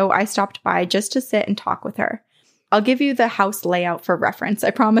this, so I stopped by just to sit and talk with her. I'll give you the house layout for reference.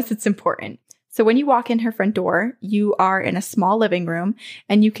 I promise it's important. So when you walk in her front door, you are in a small living room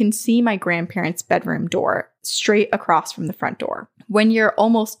and you can see my grandparents' bedroom door straight across from the front door. When you're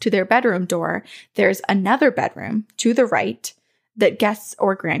almost to their bedroom door, there's another bedroom to the right that guests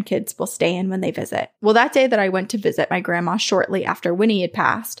or grandkids will stay in when they visit. Well, that day that I went to visit my grandma shortly after Winnie had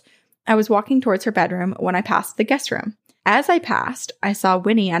passed, I was walking towards her bedroom when I passed the guest room. As I passed, I saw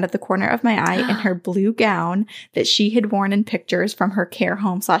Winnie out of the corner of my eye in her blue gown that she had worn in pictures from her care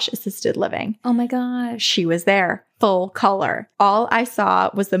home / assisted living. Oh my gosh. She was there, full color. All I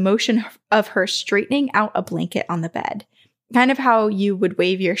saw was the motion of her straightening out a blanket on the bed. Kind of how you would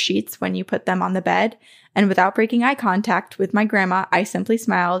wave your sheets when you put them on the bed. And without breaking eye contact with my grandma, I simply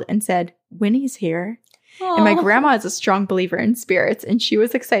smiled and said, "Winnie's here." Aww. And my grandma is a strong believer in spirits, and she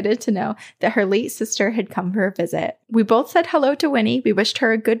was excited to know that her late sister had come for a visit. We both said hello to Winnie, we wished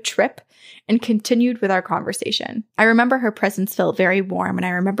her a good trip, and continued with our conversation. I remember her presence felt very warm, and I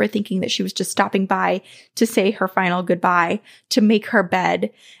remember thinking that she was just stopping by to say her final goodbye, to make her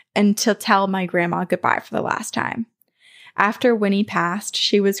bed, and to tell my grandma goodbye for the last time. After Winnie passed,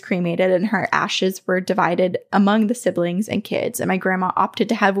 she was cremated and her ashes were divided among the siblings and kids, and my grandma opted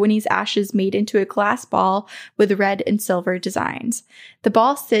to have Winnie's ashes made into a glass ball with red and silver designs. The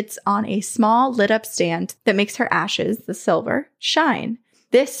ball sits on a small lit-up stand that makes her ashes, the silver, shine.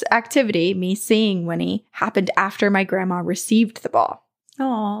 This activity, me seeing Winnie, happened after my grandma received the ball.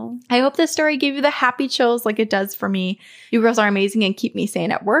 Aww. I hope this story gave you the happy chills like it does for me. You girls are amazing and keep me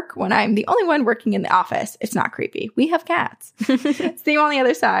sane at work when I'm the only one working in the office. It's not creepy. We have cats. See you on the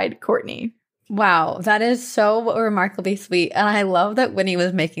other side, Courtney. Wow, that is so remarkably sweet. And I love that Winnie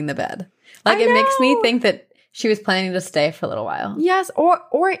was making the bed. Like, it makes me think that she was planning to stay for a little while. Yes, or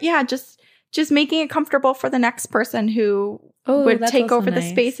yeah, just making it comfortable for the next person who would take over the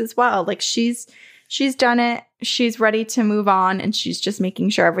space as well. Like, she's done it. She's ready to move on, and she's just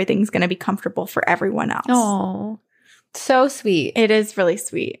making sure everything's going to be comfortable for everyone else. Oh, so sweet. It is really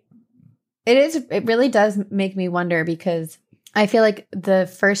sweet. It is. It really does make me wonder, because I feel like the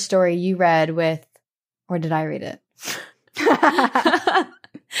first story you read with, or did I read it?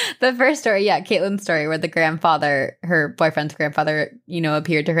 The first story, yeah, Caitlin's story, where the grandfather, her boyfriend's grandfather,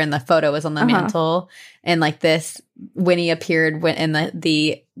 appeared to her, and the photo was on the mantle, and like this, Winnie appeared in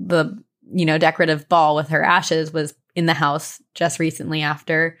the decorative ball with her ashes was in the house just recently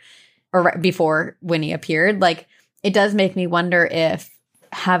after or right before Winnie appeared. Like, it does make me wonder if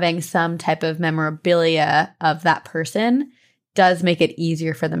having some type of memorabilia of that person does make it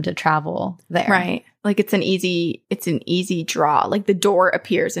easier for them to travel there. Right. Like, it's an easy draw. Like, the door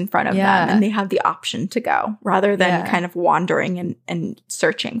appears in front of them and they have the option to go rather than kind of wandering and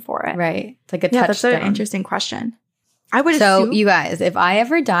searching for it. Right. It's like a touchstone. That's an interesting question. I would So, assume- you guys, if I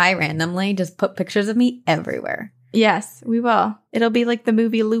ever die randomly, just put pictures of me everywhere. Yes, we will. It'll be like the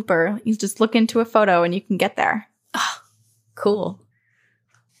movie Looper. You just look into a photo and you can get there. Oh, cool.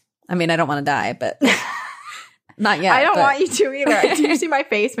 I mean, I don't want to die, but not yet. I don't want you to either. Did you see my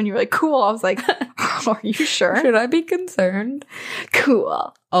face when you were like, cool? I was like, are you sure? Should I be concerned?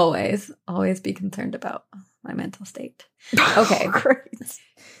 Cool. Always be concerned about my mental state. Okay. Great. It's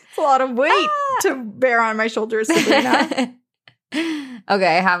a lot of weight to bear on my shoulders, Sabrina.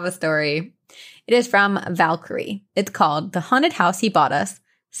 Okay, I have a story. It is from Valkyrie. It's called "The Haunted House He Bought Us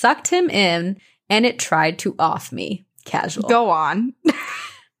Sucked Him In, and It Tried to Off Me." Casual. Go on.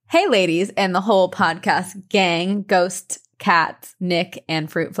 Hey, ladies, and the whole podcast gang, ghosts, cats, Nick,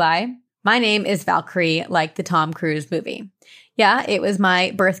 and Fruit Fly. My name is Valkyrie, like the Tom Cruise movie. Yeah, it was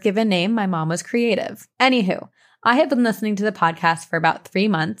my birth-given name. My mom was creative. Anywho, I have been listening to the podcast for about 3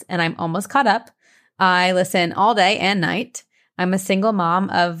 months, and I'm almost caught up. I listen all day and night. I'm a single mom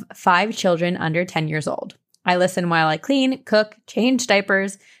of 5 children under 10 years old. I listen while I clean, cook, change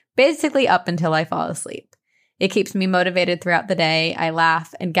diapers, basically up until I fall asleep. It keeps me motivated throughout the day. I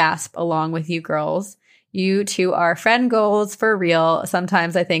laugh and gasp along with you girls. You two are friend goals for real.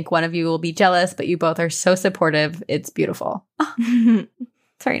 Sometimes I think one of you will be jealous, but you both are so supportive. It's beautiful. It's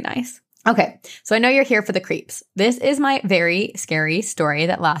very nice. Okay, so I know you're here for the creeps. This is my very scary story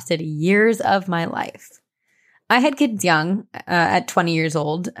that lasted years of my life. I had kids young, at 20 years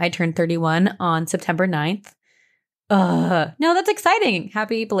old. I turned 31 on September 9th. No, that's exciting.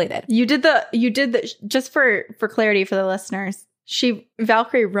 Happy belated. You did the, just for clarity for the listeners,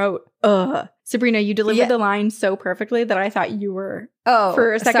 Valkyrie wrote, Sabrina, you delivered the line so perfectly that I thought you were,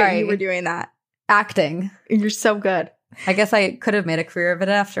 for a second, you were doing that. Acting. You're so good. I guess I could have made a career of it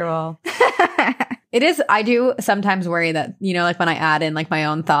after all. It is, I do sometimes worry that, like when I add in like my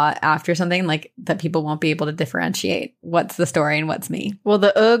own thought after something, like that people won't be able to differentiate what's the story and what's me. Well,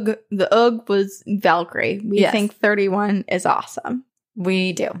 the UG was Valkyrie. We think 31 is awesome.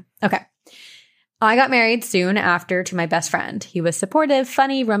 We do. Okay. I got married soon after to my best friend. He was supportive,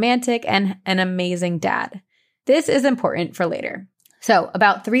 funny, romantic, and an amazing dad. This is important for later. So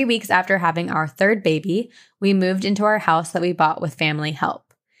about 3 weeks after having our third baby, we moved into our house that we bought with family help.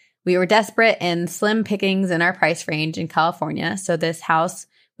 We were desperate and slim pickings in our price range in California, so this house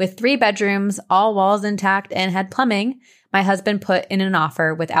with 3 bedrooms, all walls intact, and had plumbing, my husband put in an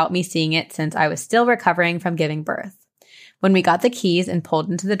offer without me seeing it since I was still recovering from giving birth. When we got the keys and pulled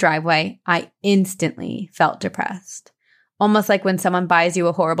into the driveway, I instantly felt depressed. Almost like when someone buys you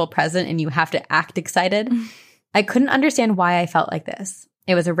a horrible present and you have to act excited. I couldn't understand why I felt like this.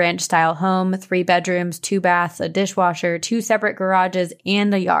 It was a ranch-style home, 3 bedrooms, 2 baths, a dishwasher, 2 separate garages,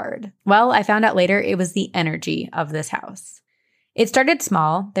 and a yard. Well, I found out later it was the energy of this house. It started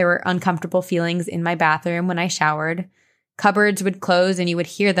small. There were uncomfortable feelings in my bathroom when I showered. Cupboards would close and you would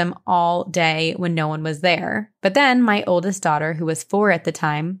hear them all day when no one was there. But then my oldest daughter, who was 4 at the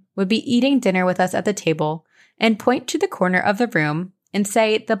time, would be eating dinner with us at the table and point to the corner of the room and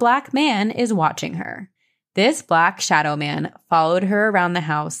say, "The black man is watching her." This black shadow man followed her around the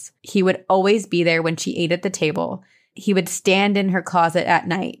house. He would always be there when she ate at the table. He would stand in her closet at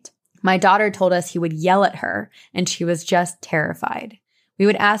night. My daughter told us he would yell at her, and she was just terrified. We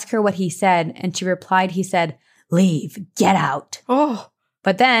would ask her what he said, and she replied he said, "Leave, get out." Oh.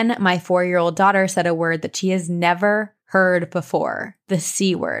 But then my 4-year-old daughter said a word that she has never heard before, the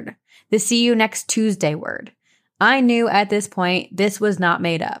C word, the see you next Tuesday word. I knew at this point this was not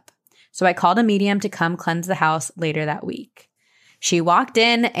made up. So I called a medium to come cleanse the house later that week. She walked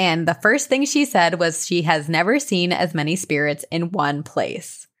in, and the first thing she said was she has never seen as many spirits in one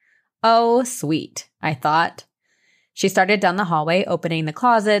place. Oh, sweet, I thought. She started down the hallway, opening the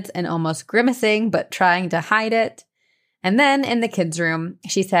closets and almost grimacing, but trying to hide it. And then in the kids' room,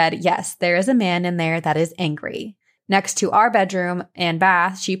 she said, yes, there is a man in there that is angry. Next to our bedroom and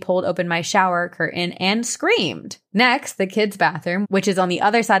bath, she pulled open my shower curtain and screamed. Next, the kids' bathroom, which is on the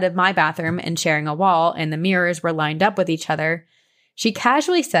other side of my bathroom and sharing a wall, and the mirrors were lined up with each other. She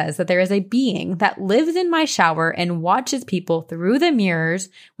casually says that there is a being that lives in my shower and watches people through the mirrors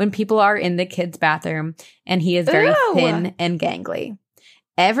when people are in the kids' bathroom, and he is very thin and gangly.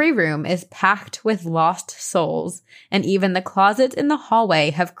 Every room is packed with lost souls, and even the closets in the hallway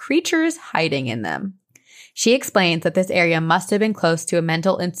have creatures hiding in them. She explains that this area must have been close to a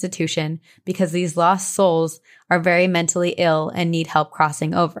mental institution because these lost souls are very mentally ill and need help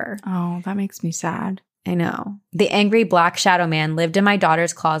crossing over. Oh, that makes me sad. I know. The angry black shadow man lived in my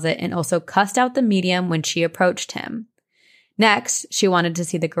daughter's closet and also cussed out the medium when she approached him. Next, she wanted to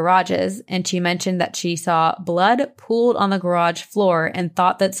see the garages, and she mentioned that she saw blood pooled on the garage floor and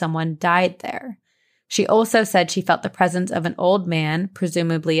thought that someone died there. She also said she felt the presence of an old man,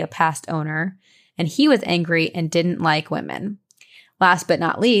 presumably a past owner, and he was angry and didn't like women. Last but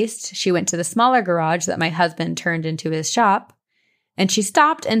not least, she went to the smaller garage that my husband turned into his shop, and she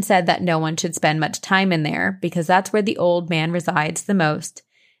stopped and said that no one should spend much time in there because that's where the old man resides the most,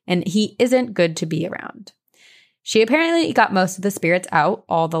 and he isn't good to be around. She apparently got most of the spirits out,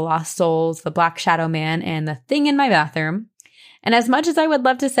 all the lost souls, the black shadow man, and the thing in my bathroom. And as much as I would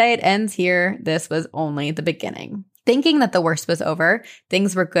love to say it ends here, this was only the beginning. Thinking that the worst was over,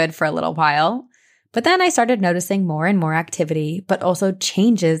 things were good for a little while. But then I started noticing more and more activity, but also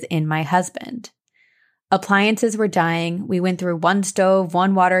changes in my husband. Appliances were dying. We went through 1 stove,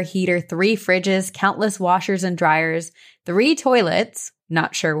 1 water heater, 3 fridges, countless washers and dryers, 3 toilets,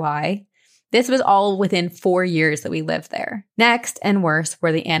 not sure why. This was all within 4 years that we lived there. Next, and worse,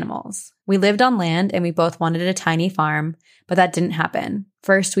 were the animals. We lived on land and we both wanted a tiny farm, but that didn't happen.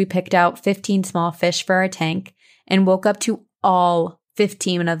 First, we picked out 15 small fish for our tank and woke up to all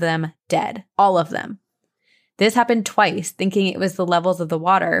 15 of them dead. All of them. This happened twice, thinking it was the levels of the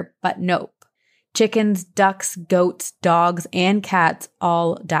water, but nope. Chickens, ducks, goats, dogs, and cats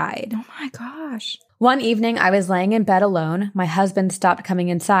all died. Oh my gosh. One evening, I was laying in bed alone. My husband stopped coming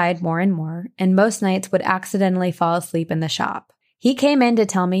inside more and more, and most nights would accidentally fall asleep in the shop. He came in to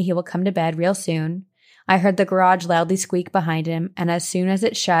tell me he will come to bed real soon. I heard the garage loudly squeak behind him, and as soon as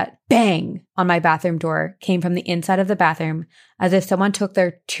it shut, bang on my bathroom door came from the inside of the bathroom, as if someone took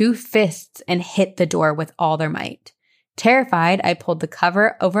their 2 fists and hit the door with all their might. Terrified, I pulled the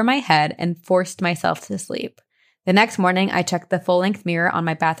cover over my head and forced myself to sleep. The next morning, I checked the full-length mirror on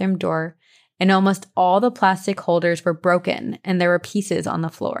my bathroom door, and almost all the plastic holders were broken, and there were pieces on the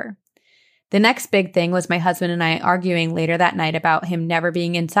floor. The next big thing was my husband and I arguing later that night about him never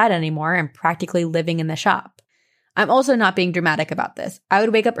being inside anymore and practically living in the shop. I'm also not being dramatic about this. I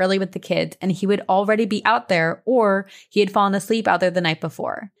would wake up early with the kids, and he would already be out there, or he had fallen asleep out there the night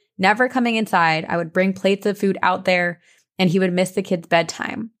before. Never coming inside, I would bring plates of food out there, and he would miss the kids'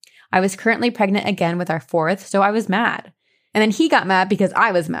 bedtime. I was currently pregnant again with our 4th, so I was mad. And then he got mad because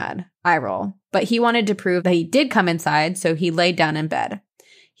I was mad. Eye roll. But he wanted to prove that he did come inside, so he laid down in bed.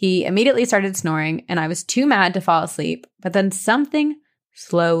 He immediately started snoring, and I was too mad to fall asleep, but then something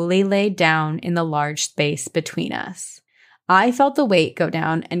slowly laid down in the large space between us. I felt the weight go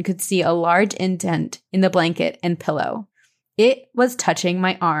down and could see a large indent in the blanket and pillow. It was touching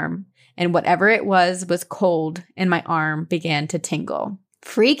my arm, and whatever it was cold, and my arm began to tingle.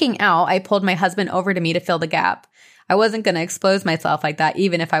 Freaking out, I pulled my husband over to me to fill the gap. I wasn't going to expose myself like that,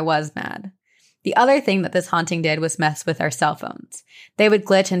 even if I was mad. The other thing that this haunting did was mess with our cell phones. They would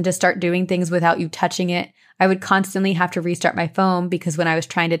glitch and just start doing things without you touching it. I would constantly have to restart my phone because when I was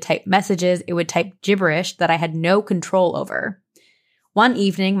trying to type messages, it would type gibberish that I had no control over. One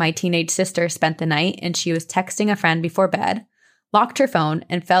evening, my teenage sister spent the night and she was texting a friend before bed, locked her phone,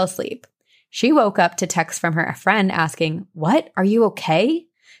 and fell asleep. She woke up to text from her friend asking, "What? Are you okay?"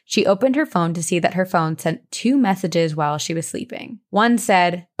 She opened her phone to see that her phone sent 2 messages while she was sleeping. One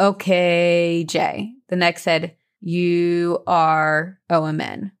said, "Okay, Jay." The next said, "You are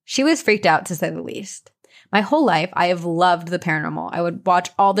OMN." She was freaked out, to say the least. My whole life, I have loved the paranormal. I would watch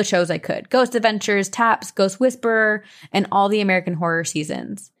all the shows I could. Ghost Adventures, Taps, Ghost Whisperer, and all the American Horror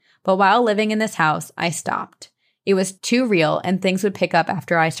seasons. But while living in this house, I stopped. It was too real, and things would pick up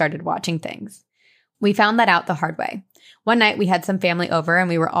after I started watching things. We found that out the hard way. One night, we had some family over, and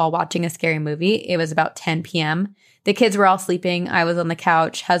we were all watching a scary movie. It was about 10 p.m. The kids were all sleeping. I was on the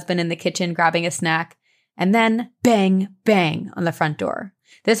couch, husband in the kitchen grabbing a snack, and then bang, bang on the front door.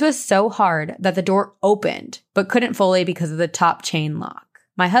 This was so hard that the door opened, but couldn't fully because of the top chain lock.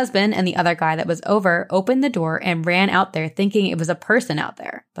 My husband and the other guy that was over opened the door and ran out there thinking it was a person out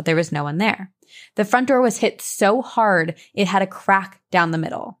there, but there was no one there. The front door was hit so hard, it had a crack down the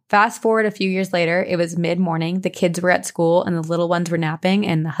middle. Fast forward a few years later, it was mid-morning, the kids were at school and the little ones were napping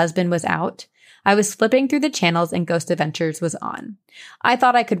and the husband was out. I was flipping through the channels and Ghost Adventures was on. I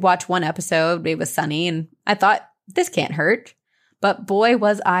thought I could watch one episode, it was sunny, and I thought, this can't hurt. But boy,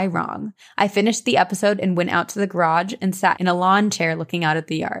 was I wrong. I finished the episode and went out to the garage and sat in a lawn chair looking out at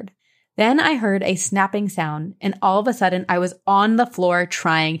the yard. Then I heard a snapping sound, and all of a sudden I was on the floor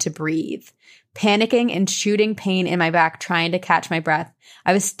trying to breathe. Panicking and shooting pain in my back, trying to catch my breath.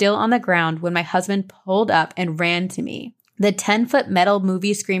 I was still on the ground when my husband pulled up and ran to me. The 10-foot metal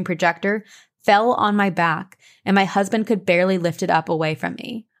movie screen projector fell on my back, and my husband could barely lift it up away from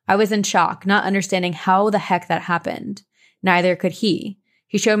me. I was in shock, not understanding how the heck that happened. Neither could he.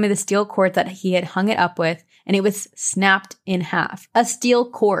 He showed me the steel cord that he had hung it up with, and it was snapped in half. A steel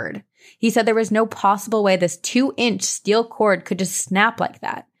cord. He said there was no possible way this 2-inch steel cord could just snap like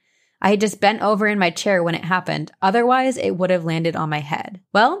that. I had just bent over in my chair when it happened. Otherwise, it would have landed on my head.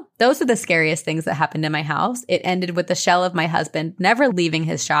 Well, those are the scariest things that happened in my house. It ended with the shell of my husband never leaving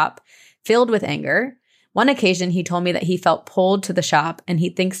his shop, filled with anger. One occasion, he told me that he felt pulled to the shop and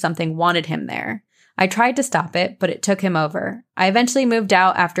he thinks something wanted him there. I tried to stop it, but it took him over. I eventually moved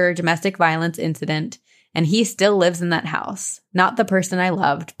out after a domestic violence incident, and he still lives in that house. Not the person I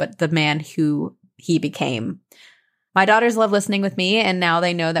loved, but the man who he became. My daughters love listening with me, and now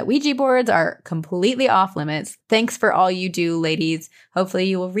they know that Ouija boards are completely off limits. Thanks for all you do, ladies. Hopefully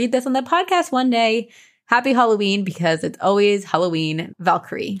you will read this on the podcast one day. Happy Halloween, because it's always Halloween,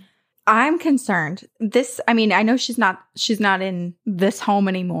 Valkyrie. I'm concerned. I know she's not in this home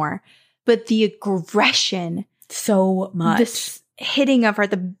anymore. But the aggression, so much, this hitting of her,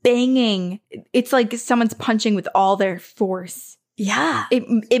 the banging, it's like someone's punching with all their force. Yeah.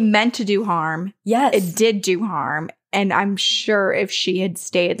 It meant to do harm. Yes. It did do harm. And I'm sure if she had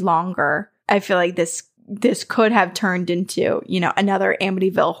stayed longer, I feel like this could have turned into, another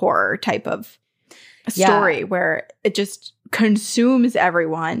Amityville horror type of story where it just consumes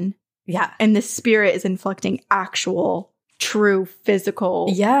everyone. Yeah. And the spirit is inflicting actual, true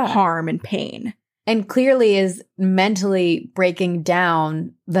physical harm and pain. And clearly is mentally breaking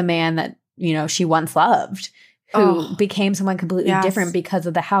down the man that, you know, she once loved, who became someone completely different because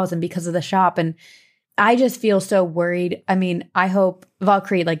of the house and because of the shop. And I just feel so worried. I mean, I hope,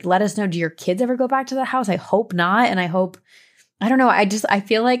 Valkyrie, like, let us know, do your kids ever go back to the house? I hope not. And I hope, I don't know. I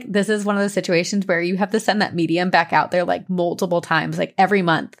feel like this is one of those situations where you have to send that medium back out there like multiple times, like every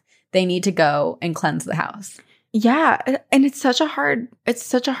month they need to go and cleanse the house. Yeah. And it's such a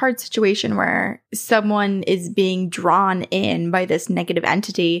hard situation where someone is being drawn in by this negative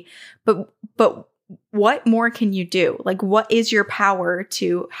entity. But what more can you do? Like, what is your power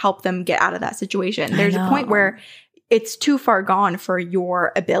to help them get out of that situation? There's a point where it's too far gone for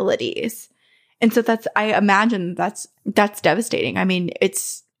your abilities. And so I imagine that's devastating. I mean,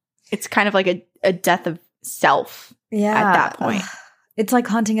 it's kind of like a death of self at that point. It's like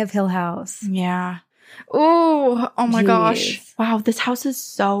Haunting of Hill House. Yeah. Oh my gosh. Wow, this house is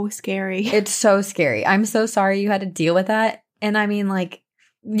so scary. It's so scary. I'm so sorry you had to deal with that. And I mean, like,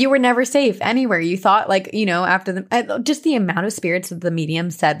 you were never safe anywhere. You thought, like, you know, after just the amount of spirits that the medium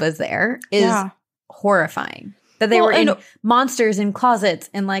said was there is horrifying. That they were in monsters in closets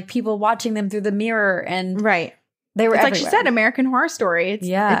and like people watching them through the mirror and they were everywhere. Like she said, American Horror Story. It's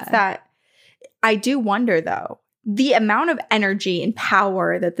that. I do wonder though, the amount of energy and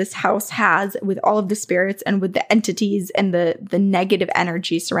power that this house has with all of the spirits and with the entities and the negative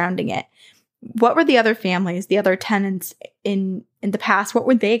energy surrounding it. What were the other families, the other tenants in the past? What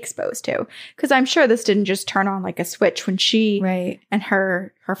were they exposed to? Because I'm sure this didn't just turn on like a switch when she and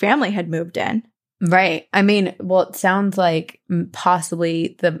her family had moved in. Right. I mean, well, it sounds like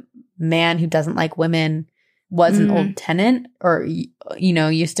possibly the man who doesn't like women was an old tenant or, you know,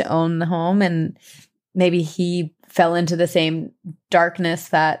 used to own the home, and maybe he fell into the same darkness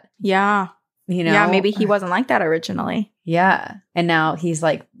that, you know. Yeah, maybe he wasn't like that originally. Yeah. And now he's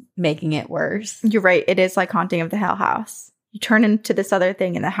like making it worse. You're right. It is like Haunting of the Hill House. You turn into this other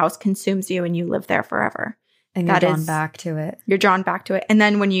thing and the house consumes you and you live there forever. And you're drawn back to it. You're drawn back to it. And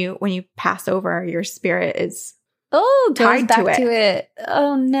then when you pass over, your spirit is tied back to it.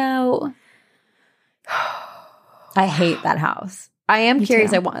 Oh no. I hate that house. I am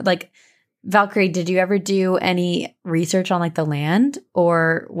curious. Too. I want, like, Valkyrie, did you ever do any research on like the land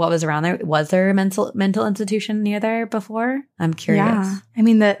or what was around there? Was there a mental institution near there before? I'm curious. Yeah. I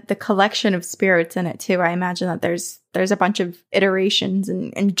mean, the collection of spirits in it too. I imagine that there's a bunch of iterations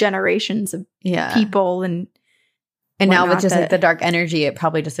and generations of people and now with just like the dark energy, it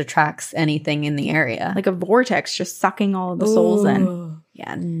probably just attracts anything in the area. Like a vortex just sucking all of the souls in.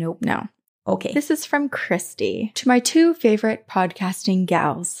 Yeah, nope. No. Okay. This is from Christy. To my two favorite podcasting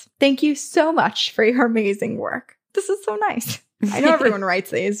gals, thank you so much for your amazing work. This is so nice. I know everyone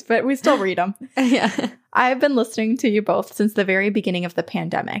writes these, but we still read them. Yeah. I've been listening to you both since the very beginning of the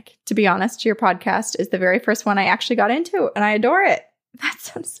pandemic. To be honest, your podcast is the very first one I actually got into, and I adore it.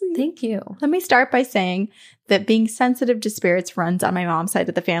 That's so sweet. Thank you. Let me start by saying that being sensitive to spirits runs on my mom's side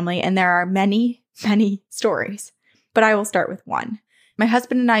of the family, and there are many, many stories. But I will start with one. My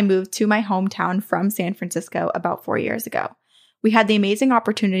husband and I moved to my hometown from San Francisco about 4 years ago. We had the amazing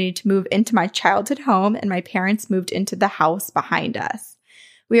opportunity to move into my childhood home, and my parents moved into the house behind us.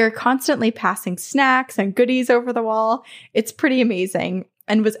 We are constantly passing snacks and goodies over the wall. It's pretty amazing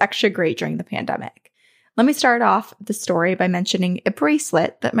and was extra great during the pandemic. Let me start off the story by mentioning a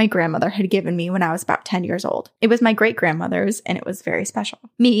bracelet that my grandmother had given me when I was about 10 years old. It was my great-grandmother's, and it was very special.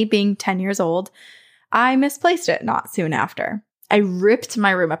 Me, being 10 years old, I misplaced it not soon after. I ripped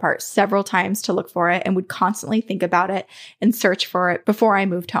my room apart several times to look for it and would constantly think about it and search for it before I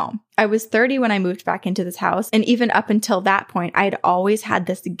moved home. I was 30 when I moved back into this house, and even up until that point, I had always had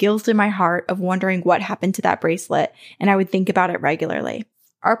this guilt in my heart of wondering what happened to that bracelet, and I would think about it regularly.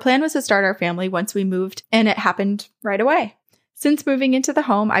 Our plan was to start our family once we moved, and it happened right away. Since moving into the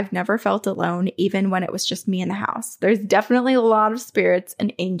home, I've never felt alone, even when it was just me in the house. There's definitely a lot of spirits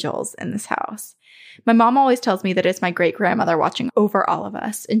and angels in this house. My mom always tells me that it's my great-grandmother watching over all of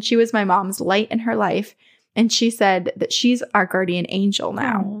us, and she was my mom's light in her life, and she said that she's our guardian angel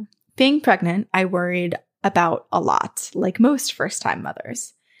now. Oh. Being pregnant, I worried about a lot, like most first-time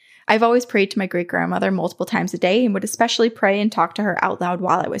mothers. I've always prayed to my great-grandmother multiple times a day and would especially pray and talk to her out loud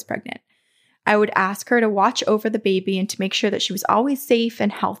while I was pregnant. I would ask her to watch over the baby and to make sure that she was always safe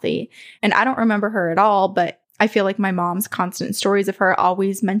and healthy. And I don't remember her at all, but I feel like my mom's constant stories of her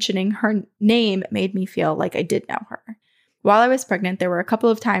always mentioning her name made me feel like I did know her. While I was pregnant, there were a couple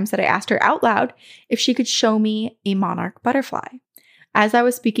of times that I asked her out loud if she could show me a monarch butterfly. As I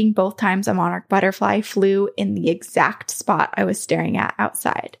was speaking, both times a monarch butterfly flew in the exact spot I was staring at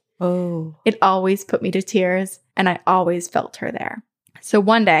outside. Oh. It always put me to tears, and I always felt her there. So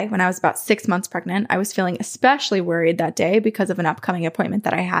one day, when I was about 6 months pregnant, I was feeling especially worried that day because of an upcoming appointment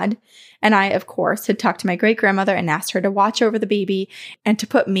that I had. And I, of course, had talked to my great-grandmother and asked her to watch over the baby and to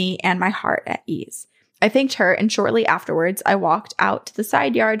put me and my heart at ease. I thanked her, and shortly afterwards, I walked out to the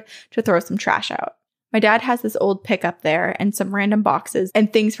side yard to throw some trash out. My dad has this old pickup there and some random boxes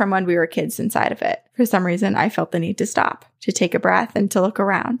and things from when we were kids inside of it. For some reason, I felt the need to stop, to take a breath, and to look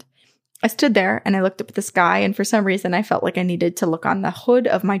around. I stood there and I looked up at the sky, and for some reason I felt like I needed to look on the hood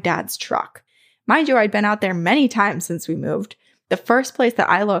of my dad's truck. Mind you, I'd been out there many times since we moved. The first place that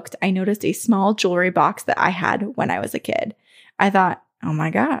I looked, I noticed a small jewelry box that I had when I was a kid. I thought, oh my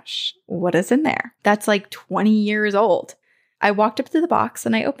gosh, what is in there? That's like 20 years old. I walked up to the box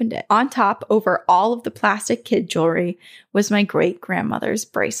and I opened it. On top, over all of the plastic kid jewelry, was my great-grandmother's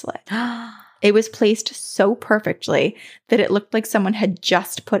bracelet. It was placed so perfectly that it looked like someone had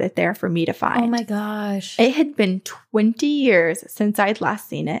just put it there for me to find. Oh my gosh. It had been 20 years since I'd last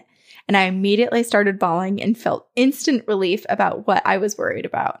seen it, and I immediately started bawling and felt instant relief about what I was worried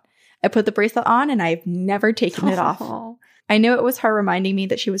about. I put the bracelet on and I've never taken it off. I knew it was her reminding me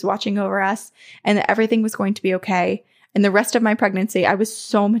that she was watching over us and that everything was going to be okay. And the rest of my pregnancy, I was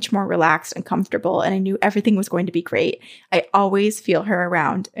so much more relaxed and comfortable, and I knew everything was going to be great. I always feel her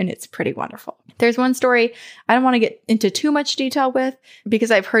around, and it's pretty wonderful. There's one story I don't want to get into too much detail with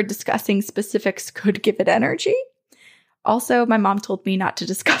because I've heard discussing specifics could give it energy. Also, my mom told me not to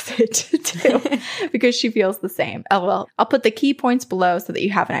discuss it too because she feels the same. LOL. I'll put the key points below so that you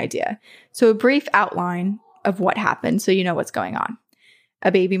have an idea. So a brief outline of what happened so you know what's going on.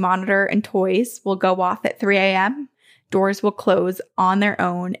 A baby monitor and toys will go off at 3 a.m. Doors will close on their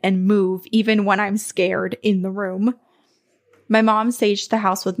own and move even when I'm scared in the room. My mom saged the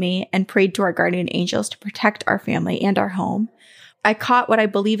house with me and prayed to our guardian angels to protect our family and our home. I caught what I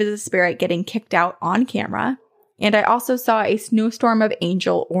believe is a spirit getting kicked out on camera. And I also saw a snowstorm of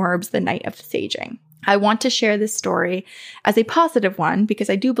angel orbs the night of saging. I want to share this story as a positive one because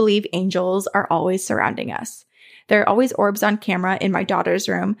I do believe angels are always surrounding us. There are always orbs on camera in my daughter's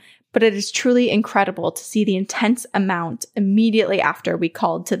room, but it is truly incredible to see the intense amount immediately after we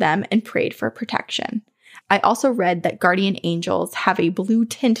called to them and prayed for protection. I also read that guardian angels have a blue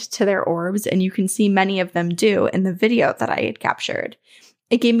tint to their orbs, and you can see many of them do in the video that I had captured.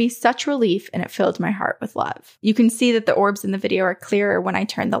 It gave me such relief, and it filled my heart with love. You can see that the orbs in the video are clearer when I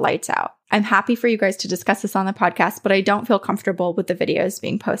turn the lights out. I'm happy for you guys to discuss this on the podcast, but I don't feel comfortable with the videos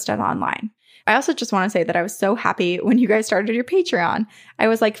being posted online. I also just want to say that I was so happy when you guys started your Patreon. I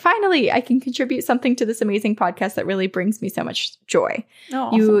was like, finally, I can contribute something to this amazing podcast that really brings me so much joy.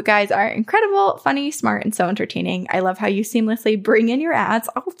 Oh, you guys are incredible, funny, smart, and so entertaining. I love how you seamlessly bring in your ads.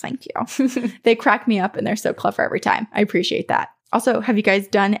 Oh, thank you. They crack me up and they're so clever every time. I appreciate that. Also, have you guys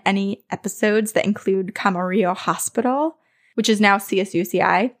done any episodes that include Camarillo Hospital, which is now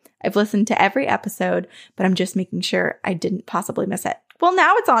CSUCI? I've listened to every episode, but I'm just making sure I didn't possibly miss it. Well,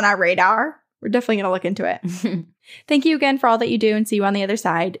 now it's on our radar. We're definitely going to look into it. Thank you again for all that you do, and see you on the other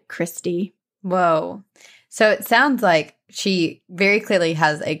side, Christy. Whoa. So it sounds like she very clearly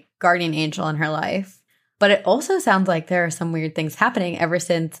has a guardian angel in her life, but it also sounds like there are some weird things happening ever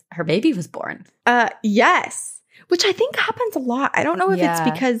since her baby was born. Yes, which I think happens a lot. I don't know if it's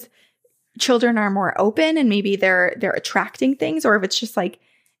because children are more open and maybe they're attracting things, or if it's just like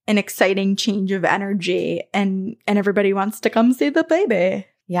an exciting change of energy and everybody wants to come see the baby.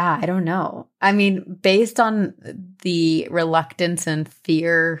 Yeah, I don't know. I mean, based on the reluctance and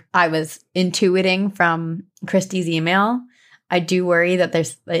fear I was intuiting from Christy's email, I do worry that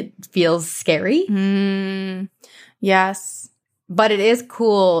it feels scary. Yes. But it is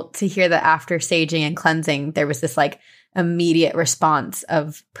cool to hear that after saging and cleansing, there was this like immediate response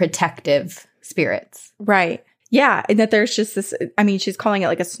of protective spirits. Right. Yeah, and that there's just this, I mean, she's calling it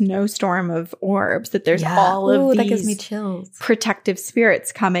like a snowstorm of orbs, that there's all of that these gives me chills. Protective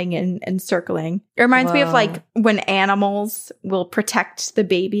spirits coming and circling. It reminds me of like when animals will protect the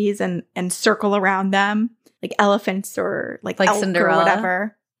babies and circle around them, like elephants or like elk Cinderella or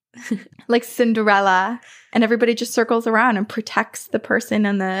whatever. Like Cinderella. And everybody just circles around and protects the person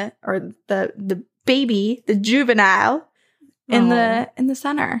and the baby, the juvenile in the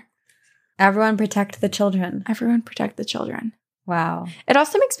center. Everyone protect the children. Everyone protect the children. Wow. It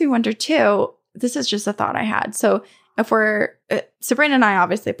also makes me wonder, too, this is just a thought I had. So if we're Sabrina and I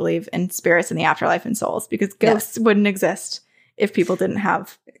obviously believe in spirits in the afterlife and souls, because ghosts wouldn't exist if people didn't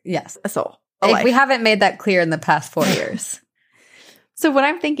have a soul. We haven't made that clear in the past 4 years. So what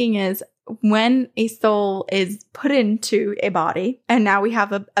I'm thinking is, when a soul is put into a body and now we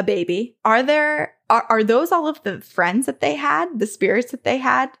have a baby, are those all of the friends that they had, the spirits that they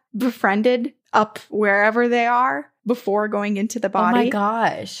had befriended up wherever they are before going into the body? Oh my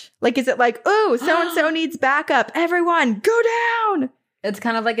gosh. Like, is it like, oh, so-and-so needs backup. Everyone, go down. It's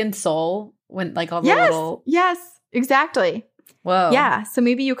kind of like in Soul when like all the little. Yes, exactly. Whoa. Yeah. So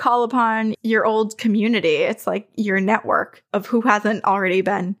maybe you call upon your old community. It's like your network of who hasn't already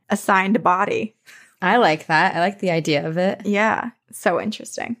been assigned a body. I like that. I like the idea of it. Yeah. So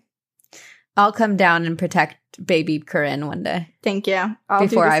interesting. I'll come down and protect baby Corinne one day. Thank you. I'll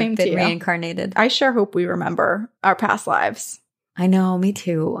before do the same I've been to you. Reincarnated. I sure hope we remember our past lives. I know, me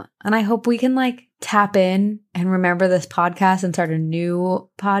too. And I hope we can like tap in and remember this podcast and start a new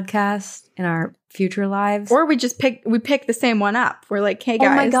podcast in our future lives. Or we just pick the same one up. We're like, hey guys.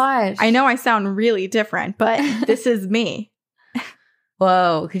 Oh my gosh. I know I sound really different, but this is me.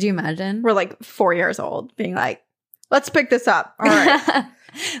 Whoa, could you imagine? We're like 4 years old being like, let's pick this up. All right.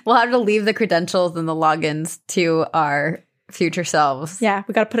 We'll have to leave the credentials and the logins to our future selves. Yeah,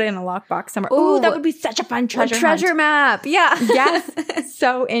 we got to put it in a lockbox somewhere. Ooh, that would be such a fun treasure map. Yeah. Yes.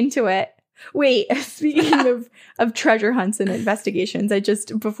 So into it. Wait, speaking of treasure hunts and investigations,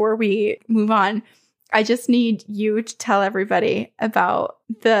 before we move on, I just need you to tell everybody about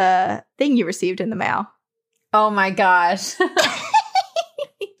the thing you received in the mail. Oh my gosh.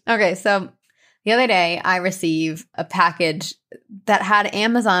 Okay, so the other day I received a package that had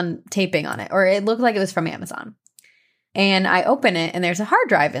Amazon taping on it, or it looked like it was from Amazon. And I open it and there's a hard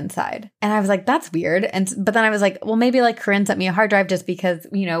drive inside. And I was like, that's weird. But then I was like, well, maybe like Corinne sent me a hard drive just because,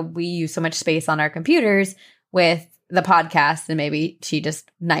 you know, we use so much space on our computers with the podcast. And maybe she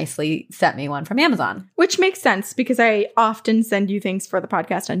just nicely sent me one from Amazon. Which makes sense because I often send you things for the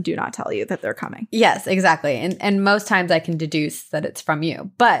podcast and do not tell you that they're coming. Yes, exactly. And most times I can deduce that it's from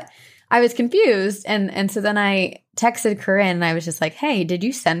you. But I was confused. And so then I texted Corinne and I was just like, hey, did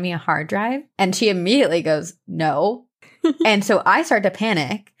you send me a hard drive? And she immediately goes, no. And so I start to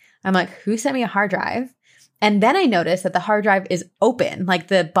panic. I'm like, who sent me a hard drive? And then I noticed that the hard drive is open, like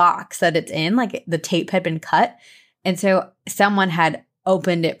the box that it's in, like the tape had been cut. And so someone had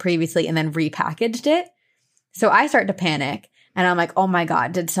opened it previously and then repackaged it. So I start to panic and I'm like, oh my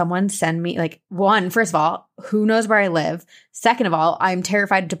God, did someone send me like one, first of all, who knows where I live? Second of all, I'm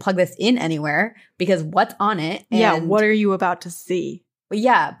terrified to plug this in anywhere because what's on it? And yeah, what are you about to see?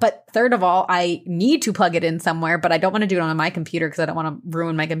 Yeah, but third of all, I need to plug it in somewhere, but I don't want to do it on my computer because I don't want to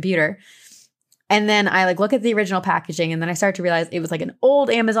ruin my computer. And then I like look at the original packaging and then I start to realize it was like an old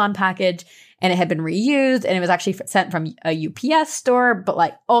Amazon package and it had been reused and it was actually sent from a UPS store, but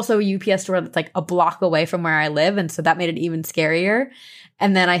like also a UPS store that's like a block away from where I live. And so that made it even scarier.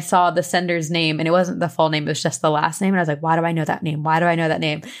 And then I saw the sender's name and it wasn't the full name, it was just the last name. And I was like, why do I know that name? Why do I know that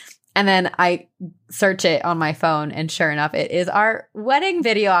name? And then I search it on my phone and sure enough, it is our wedding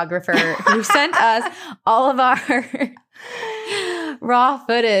videographer who sent us all of our raw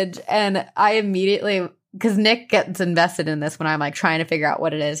footage. And I immediately, because Nick gets invested in this when I'm like trying to figure out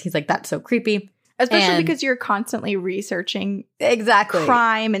what it is. He's like, that's so creepy. Especially because you're constantly researching exactly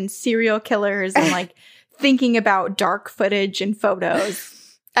crime and serial killers and like thinking about dark footage and photos.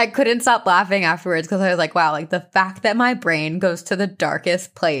 I couldn't stop laughing afterwards because I was like, wow, like the fact that my brain goes to the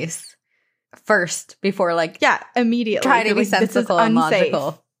darkest place first before like immediately trying to be sensible and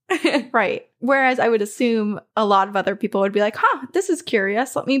logical. Right. Whereas I would assume a lot of other people would be like, this is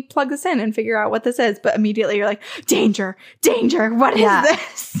curious. Let me plug this in and figure out what this is. But immediately you're like, danger, what is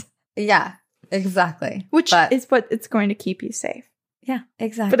this? Yeah, exactly. Which is what it's going to keep you safe. Yeah,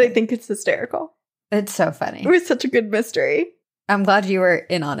 exactly. But I think it's hysterical. It's so funny. It was such a good mystery. I'm glad you were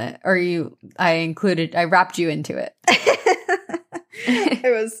in on it, or I wrapped you into it.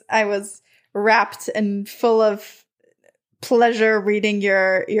 I was wrapped and full of pleasure reading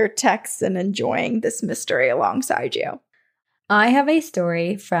your texts and enjoying this mystery alongside you. I have a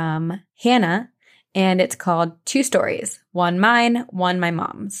story from Hannah, and it's called Two Stories. One mine, one my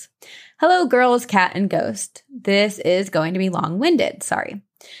mom's. Hello, girls, cat, and ghost. This is going to be long-winded. Sorry.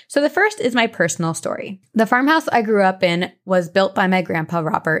 So the first is my personal story. The farmhouse I grew up in was built by my grandpa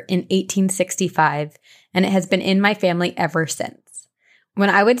Robert in 1865, and it has been in my family ever since.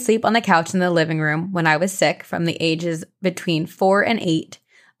 When I would sleep on the couch in the living room when I was sick from the ages between 4 and 8,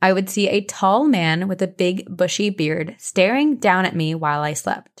 I would see a tall man with a big bushy beard staring down at me while I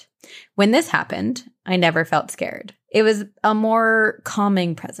slept. When this happened, I never felt scared. It was a more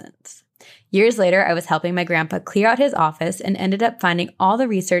calming presence. Years later, I was helping my grandpa clear out his office and ended up finding all the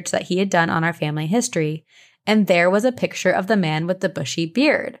research that he had done on our family history, and there was a picture of the man with the bushy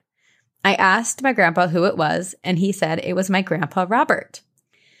beard. I asked my grandpa who it was, and he said it was my grandpa Robert.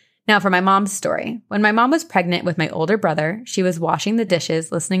 Now for my mom's story. When my mom was pregnant with my older brother, she was washing the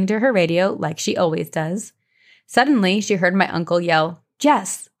dishes, listening to her radio like she always does. Suddenly, she heard my uncle yell,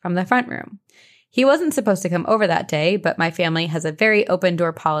 "Jess," from the front room. He wasn't supposed to come over that day, but my family has a very open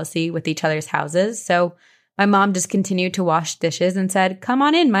door policy with each other's houses, so my mom just continued to wash dishes and said, "Come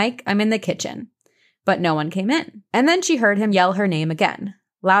on in, Mike, I'm in the kitchen." But no one came in. And then she heard him yell her name again,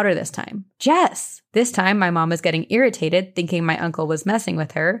 louder this time, "Jess." This time, my mom was getting irritated, thinking my uncle was messing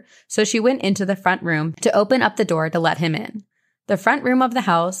with her, so she went into the front room to open up the door to let him in. The front room of the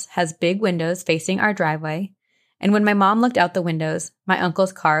house has big windows facing our driveway, and when my mom looked out the windows, my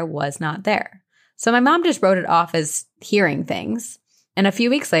uncle's car was not there. So my mom just wrote it off as hearing things. And a few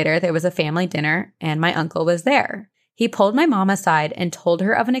weeks later, there was a family dinner, and my uncle was there. He pulled my mom aside and told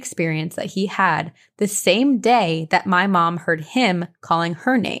her of an experience that he had the same day that my mom heard him calling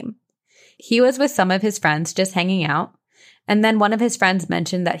her name. He was with some of his friends just hanging out, and then one of his friends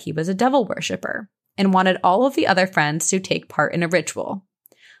mentioned that he was a devil worshiper and wanted all of the other friends to take part in a ritual.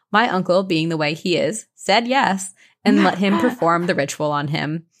 My uncle, being the way he is, said yes and let him perform the ritual on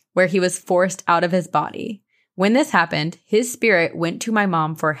him, where he was forced out of his body. When this happened, his spirit went to my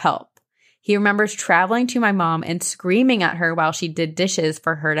mom for help. He remembers traveling to my mom and screaming at her while she did dishes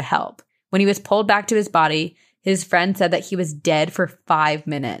for her to help. When he was pulled back to his body, his friend said that he was dead for 5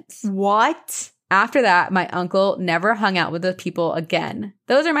 minutes. What? After that, my uncle never hung out with the people again.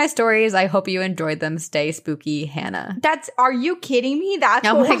 Those are my stories. I hope you enjoyed them. Stay spooky, Hannah. Are you kidding me? That's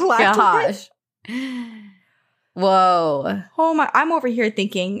oh what my we're left gosh. with? Whoa. Oh my, I'm over here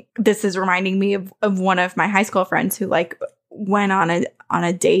thinking this is reminding me of one of my high school friends who went on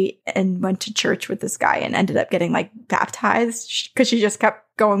a date and went to church with this guy and ended up getting baptized because she just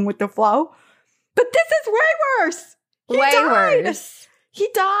kept going with the flow. But this is way worse. Worse. He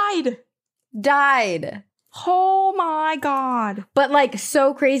died. Oh my God. But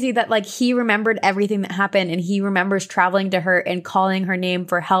so crazy that he remembered everything that happened, and he remembers traveling to her and calling her name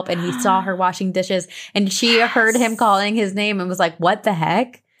for help, and he saw her washing dishes, and she heard him calling his name and was like, "What the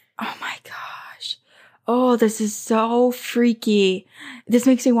heck?" Oh my gosh. Oh, this is so freaky. This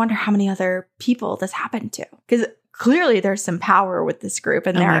makes me wonder how many other people this happened to. Because clearly there's some power with this group.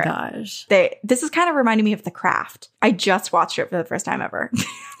 And oh my gosh. This is kind of reminding me of The Craft. I just watched it for the first time ever.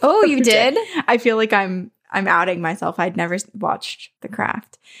 Oh, you did? I feel like I'm outing myself. I'd never watched The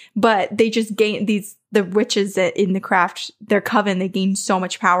Craft. But they just gain the witches in The Craft, their coven, they gain so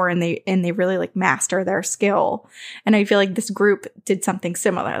much power and they really master their skill. And I feel like this group did something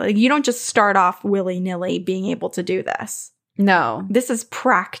similar. You don't just start off willy-nilly being able to do this. No. This is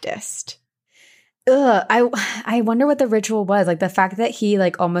practiced. Ugh, I wonder what the ritual was. The fact that he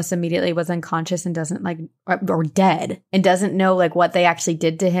almost immediately was unconscious and doesn't or dead and doesn't know what they actually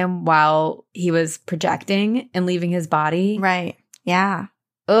did to him while he was projecting and leaving his body. Right. Yeah.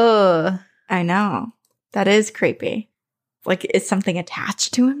 Ugh. I know. That is creepy. Is something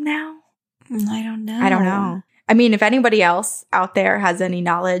attached to him now? I don't know. I don't know. I mean, if anybody else out there has any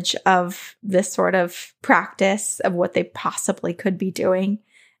knowledge of this sort of practice of what they possibly could be doing,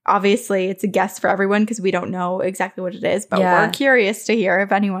 obviously, it's a guess for everyone because we don't know exactly what it is, but we're curious to hear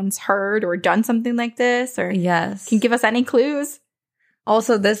if anyone's heard or done something like this or can give us any clues.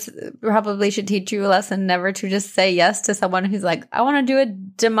 Also, this probably should teach you a lesson never to just say yes to someone who's I want to do a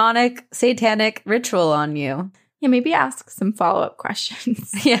demonic, satanic ritual on you. Yeah, maybe ask some follow-up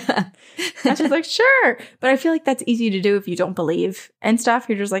questions. Yeah. And she's sure. But I feel that's easy to do if you don't believe and stuff.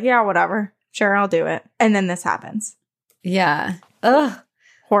 You're just yeah, whatever. Sure, I'll do it. And then this happens. Yeah. Ugh.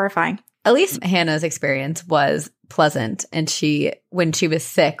 Horrifying. At least Hannah's experience was pleasant, and she, when she was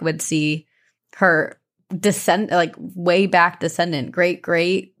sick, would see her way back descendant,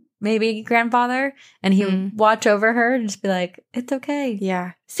 great maybe grandfather, and he would watch over her and just be "It's okay."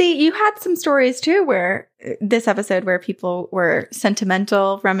 Yeah. See, you had some stories too where this episode where people were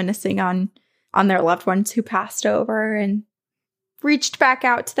sentimental, reminiscing on their loved ones who passed over and reached back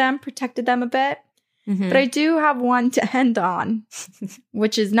out to them, protected them a bit. Mm-hmm. But I do have one to end on,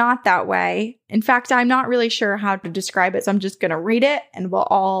 which is not that way. In fact, I'm not really sure how to describe it, so I'm just going to read it and we'll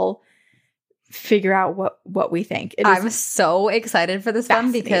all figure out what we think. I'm so excited for this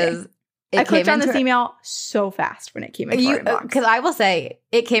one because I clicked on this email so fast when it came into our inbox. Because I will say,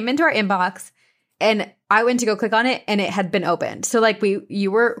 it came into our inbox and I went to go click on it and it had been opened. So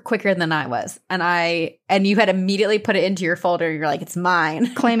you were quicker than I was. And you had immediately put it into your folder. You're it's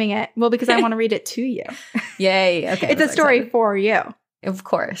mine. Claiming it. Well, because I want to read it to you. Yay. Okay. It's a story for you. Of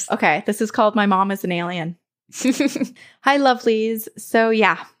course. Okay. This is called My Mom is an Alien. Hi, lovelies. So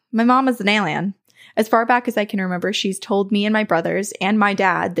yeah, my mom is an alien. As far back as I can remember, she's told me and my brothers and my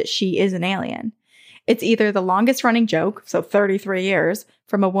dad that she is an alien. It's either the longest running joke, so 33 years,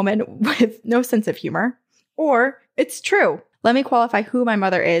 from a woman with no sense of humor, or it's true. Let me qualify who my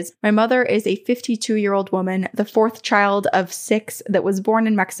mother is. My mother is a 52-year-old woman, the fourth child of 6 that was born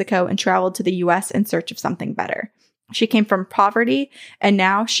in Mexico and traveled to the US in search of something better. She came from poverty, and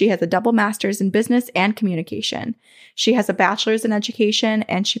now she has a double master's in business and communication. She has a bachelor's in education,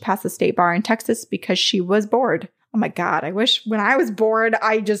 and she passed the state bar in Texas because she was bored. Oh my God, I wish when I was bored,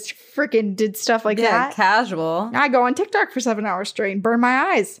 I just freaking did stuff like that. Casual. I go on TikTok for 7 hours straight and burn my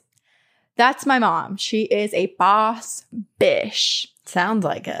eyes. That's my mom. She is a boss bish. Sounds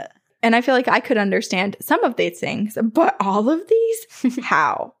like it. And I feel like I could understand some of these things, but all of these?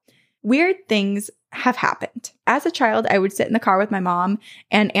 How? Weird things have happened. As a child, I would sit in the car with my mom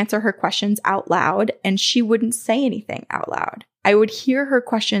and answer her questions out loud, and she wouldn't say anything out loud. I would hear her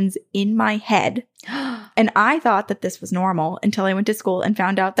questions in my head, and I thought that this was normal until I went to school and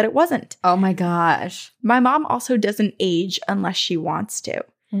found out that it wasn't. Oh my gosh. My mom also doesn't age unless she wants to.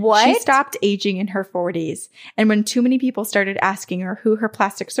 What? She stopped aging in her 40s. And when too many people started asking her who her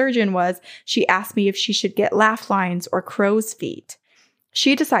plastic surgeon was, she asked me if she should get laugh lines or crow's feet.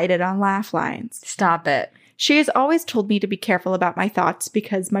 She decided on laugh lines. Stop it. She has always told me to be careful about my thoughts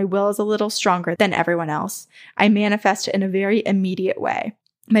because my will is a little stronger than everyone else. I manifest in a very immediate way.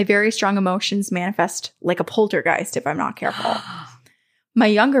 My very strong emotions manifest like a poltergeist if I'm not careful. My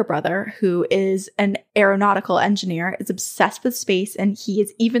younger brother, who is an aeronautical engineer, is obsessed with space, and he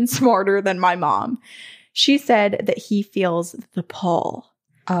is even smarter than my mom. She said that he feels the pull.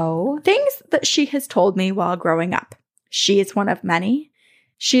 Oh. Things that she has told me while growing up. She is one of many.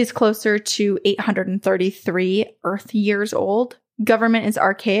 She is closer to 833 Earth years old. Government is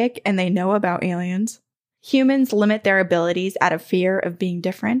archaic, and they know about aliens. Humans limit their abilities out of fear of being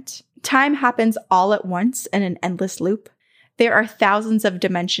different. Time happens all at once in an endless loop. There are thousands of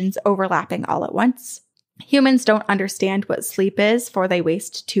dimensions overlapping all at once. Humans don't understand what sleep is, for they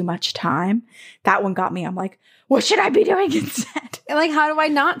waste too much time. That one got me. I'm like, what should I be doing instead? And like, how do I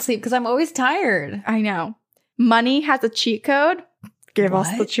not sleep? Because I'm always tired. I know. Money has a cheat code. Give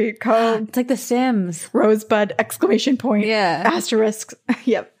us the cheat code. It's like The Sims. Rosebud, exclamation point. Yeah. Asterisks.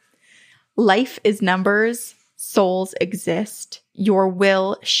 Yep. Life is numbers. Souls exist. Your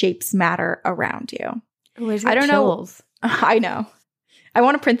will shapes matter around you. I don't know. I know. I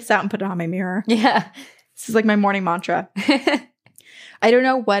want to print this out and put it on my mirror. Yeah. This is like my morning mantra. I don't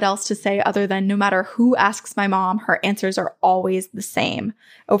know what else to say other than no matter who asks my mom, her answers are always the same.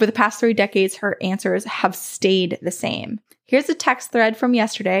 Over the past 3 decades, her answers have stayed the same. Here's a text thread from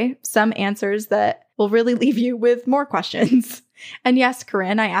yesterday. Some answers that will really leave you with more questions. And yes,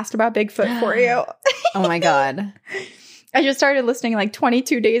 Corinne, I asked about Bigfoot for you. Oh my God. I just started listening like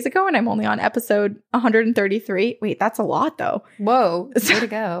 22 days ago, and I'm only on episode 133. Wait, that's a lot though. Whoa, way to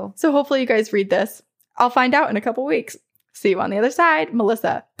go. So hopefully you guys read this. I'll find out in a couple weeks. See you on the other side,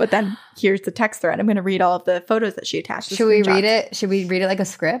 Melissa. But then here's the text thread. I'm going to read all of the photos that she attached. Should we read it? Should we read it like a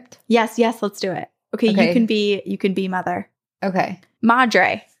script? Yes, let's do it. Okay. You can be mother. Okay.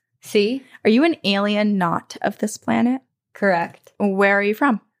 Madre. See? Are you an alien not of this planet? Correct. Where are you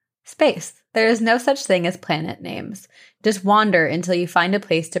from? Space. There is no such thing as planet names. Just wander until you find a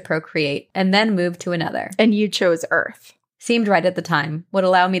place to procreate and then move to another. And you chose Earth. Seemed right at the time. Would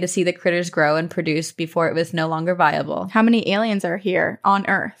allow me to see the critters grow and produce before it was no longer viable. How many aliens are here on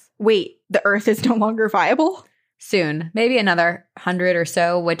Earth? Wait, the Earth is no longer viable? Soon. Maybe another 100 or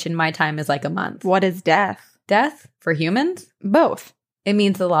so, which in my time is like a month. What is death? Death? For humans? Both. It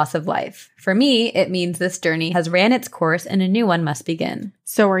means the loss of life. For me, it means this journey has ran its course and a new one must begin.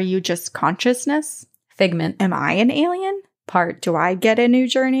 So are you just consciousness? Figment. Am I an alien? Part. Do I get a new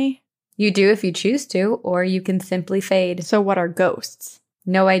journey? You do if you choose to, or you can simply fade. So what are ghosts?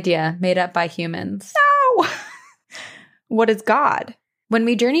 No idea. Made up by humans. No! What is God? When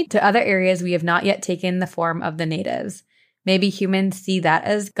we journey to other areas, we have not yet taken the form of the natives. Maybe humans see that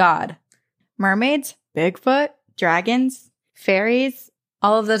as God. Mermaids? Bigfoot? Dragons? Fairies?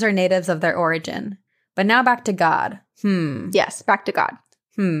 All of those are natives of their origin. But now back to God. Yes, back to God.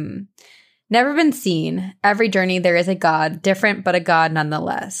 Never been seen. Every journey there is a God, different but a God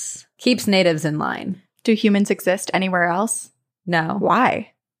nonetheless. Keeps natives in line. Do humans exist anywhere else? No.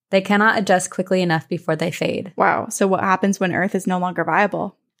 Why? They cannot adjust quickly enough before they fade. Wow. So what happens when Earth is no longer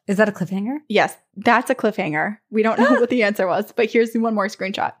viable? Is that a cliffhanger? Yes, that's a cliffhanger. We don't know what the answer was, but here's one more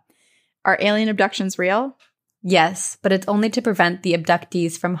screenshot. Are alien abductions real? Yes, but it's only to prevent the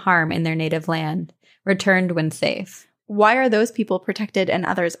abductees from harm in their native land. Returned when safe. Why are those people protected and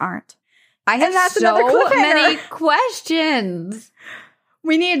others aren't? I have so many questions.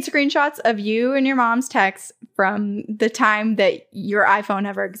 We need screenshots of you and your mom's texts from the time that your iPhone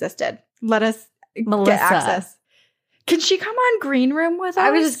ever existed. Let us Melissa. get access. Can she come on Green Room with us?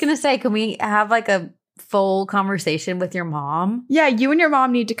 I was just going to say, can we have like a full conversation with your mom? Yeah, you and your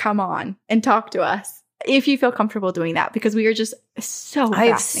mom need to come on and talk to us if you feel comfortable doing that, because we are just so I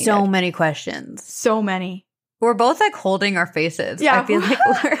have fascinated. so many questions. So many. We're both like holding our faces. Yeah.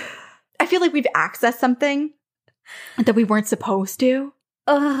 I feel like we've accessed something that we weren't supposed to.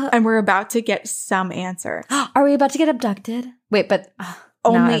 And we're about to get some answer. Are we about to get abducted? Wait, but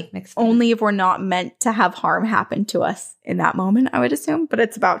only if we're not meant to have harm happen to us in that moment, I would assume, but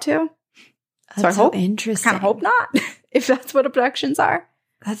it's about to. That's so I hope, interesting. I kind of hope not, if that's what abductions are.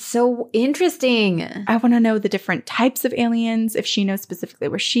 That's so interesting. I want to know the different types of aliens, if she knows specifically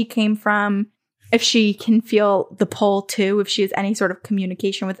where she came from, if she can feel the pull too, if she has any sort of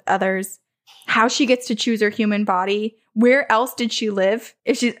communication with others, how she gets to choose her human body. Where else did she live?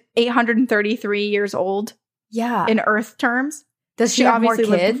 If she's 833 years old, in Earth terms, does she have obviously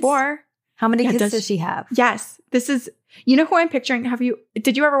more kids? lived before? How many kids does she have? Yes, this is. You know who I'm picturing?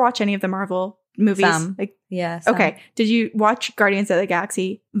 Did you ever watch any of the Marvel movies? Some. Some. Okay. Did you watch Guardians of the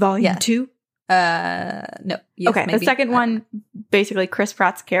Galaxy Volume 2? No. Yes, okay. Maybe. The second one, basically, Chris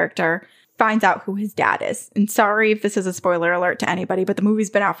Pratt's character finds out who his dad is. And sorry if this is a spoiler alert to anybody, but the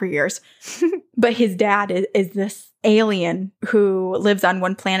movie's been out for years. But his dad is this alien who lives on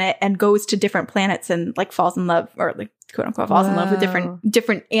one planet and goes to different planets and like falls in love, or like quote unquote falls in love with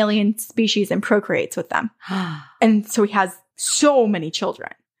different alien species and procreates with them. And so he has so many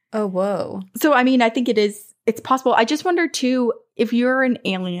children. Oh, whoa. So, I mean, I think it's possible. I just wonder too, if you're an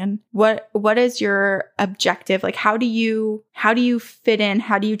alien, what is your objective? Like, how do you fit in?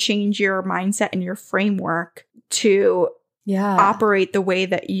 How do you change your mindset and your framework to operate the way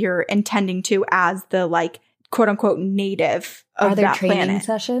that you're intending to as the like quote unquote native of that planet? Are there training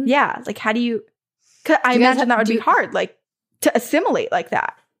sessions? Yeah. Like, how do you, cause I imagine that would be hard, like to assimilate like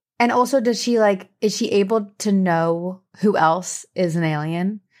that. And also, is she able to know who else is an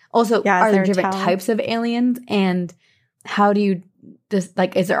alien? Also, are there different types of aliens? And how do you just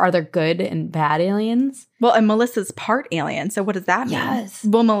like, are there good and bad aliens? Well, and Melissa's part alien. So what does that mean? Yes.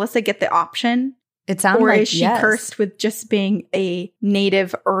 Will Melissa get the option? It sounds or like is she cursed with just being a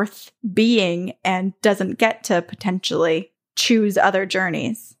native Earth being and doesn't get to potentially choose other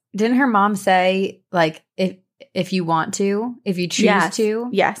journeys? Didn't her mom say, like, if you want to, if you choose to?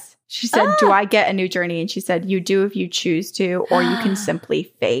 Yes. She said, do I get a new journey? And she said, you do if you choose to, or you can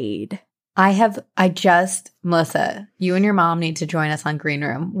simply fade. Melissa, you and your mom need to join us on Green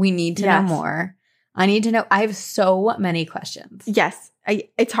Room. We need to know more. I need to know. I have so many questions. Yes.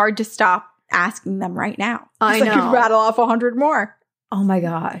 It's hard to stop asking them right now. I know. I could rattle off 100 more. Oh my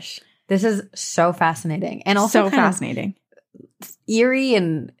gosh. This is so fascinating. And also so fascinating. Eerie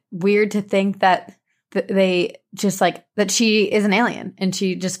and weird to think that they just like that she is an alien and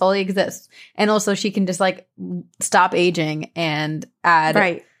she just fully exists. And also she can just like stop aging and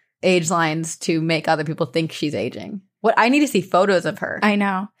add age lines to make other people think she's aging. I need to see photos of her. I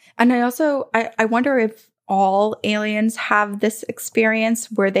know. And I also, I wonder if all aliens have this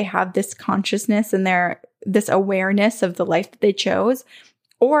experience where they have this consciousness and this awareness of the life that they chose.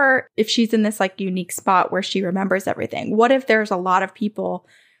 Or if she's in this like unique spot where she remembers everything. What if there's a lot of people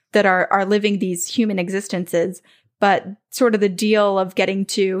that are living these human existences, but sort of the deal of getting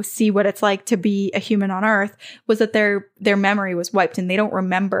to see what it's like to be a human on Earth was that their memory was wiped and they don't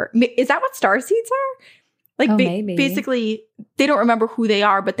remember. Is that what starseeds are? Like maybe. Basically, they don't remember who they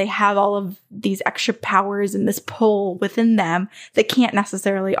are, but they have all of these extra powers and this pull within them that can't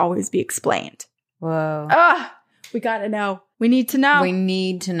necessarily always be explained. Whoa. We got to know. We need to know. We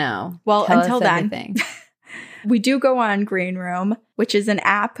need to know. Well, until then. We do go on Green Room, which is an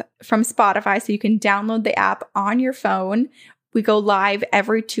app from Spotify, so you can download the app on your phone. We go live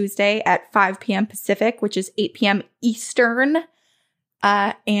every Tuesday at 5 p.m. Pacific, which is 8 p.m. Eastern.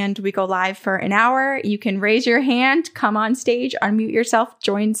 And we go live for an hour. You can raise your hand, come on stage, unmute yourself,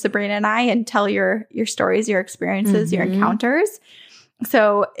 join Sabrina and I, and tell your stories, your experiences, your encounters.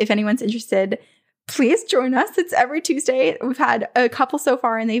 So if anyone's interested, please join us. It's every Tuesday. We've had a couple so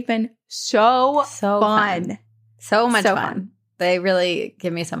far, and they've been so fun. So much fun. They really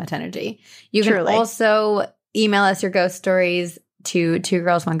give me so much energy. You can also email us your ghost stories to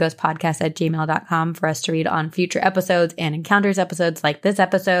 2girls1ghostpodcast@gmail.com for us to read on future episodes and encounters episodes like this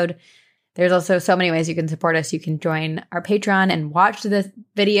episode. There's also so many ways you can support us. You can join our Patreon and watch this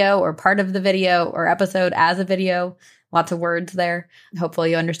video or part of the video or episode as a video. Lots of words there.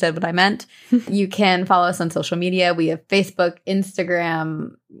 Hopefully you understood what I meant. You can follow us on social media. We have Facebook,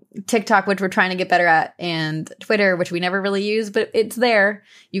 Instagram, TikTok, which we're trying to get better at, and Twitter, which we never really use, but it's there.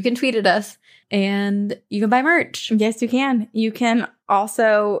 You can tweet at us and you can buy merch. Yes, you can. You can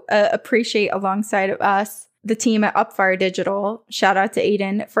also appreciate alongside of us the team at Upfire Digital. Shout out to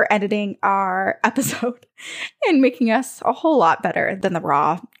Aiden for editing our episode and making us a whole lot better than the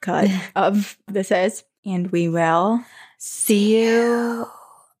raw cut of this is. And we will see you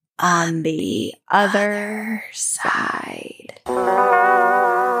on the other side.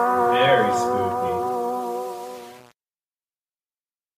 Very spooky.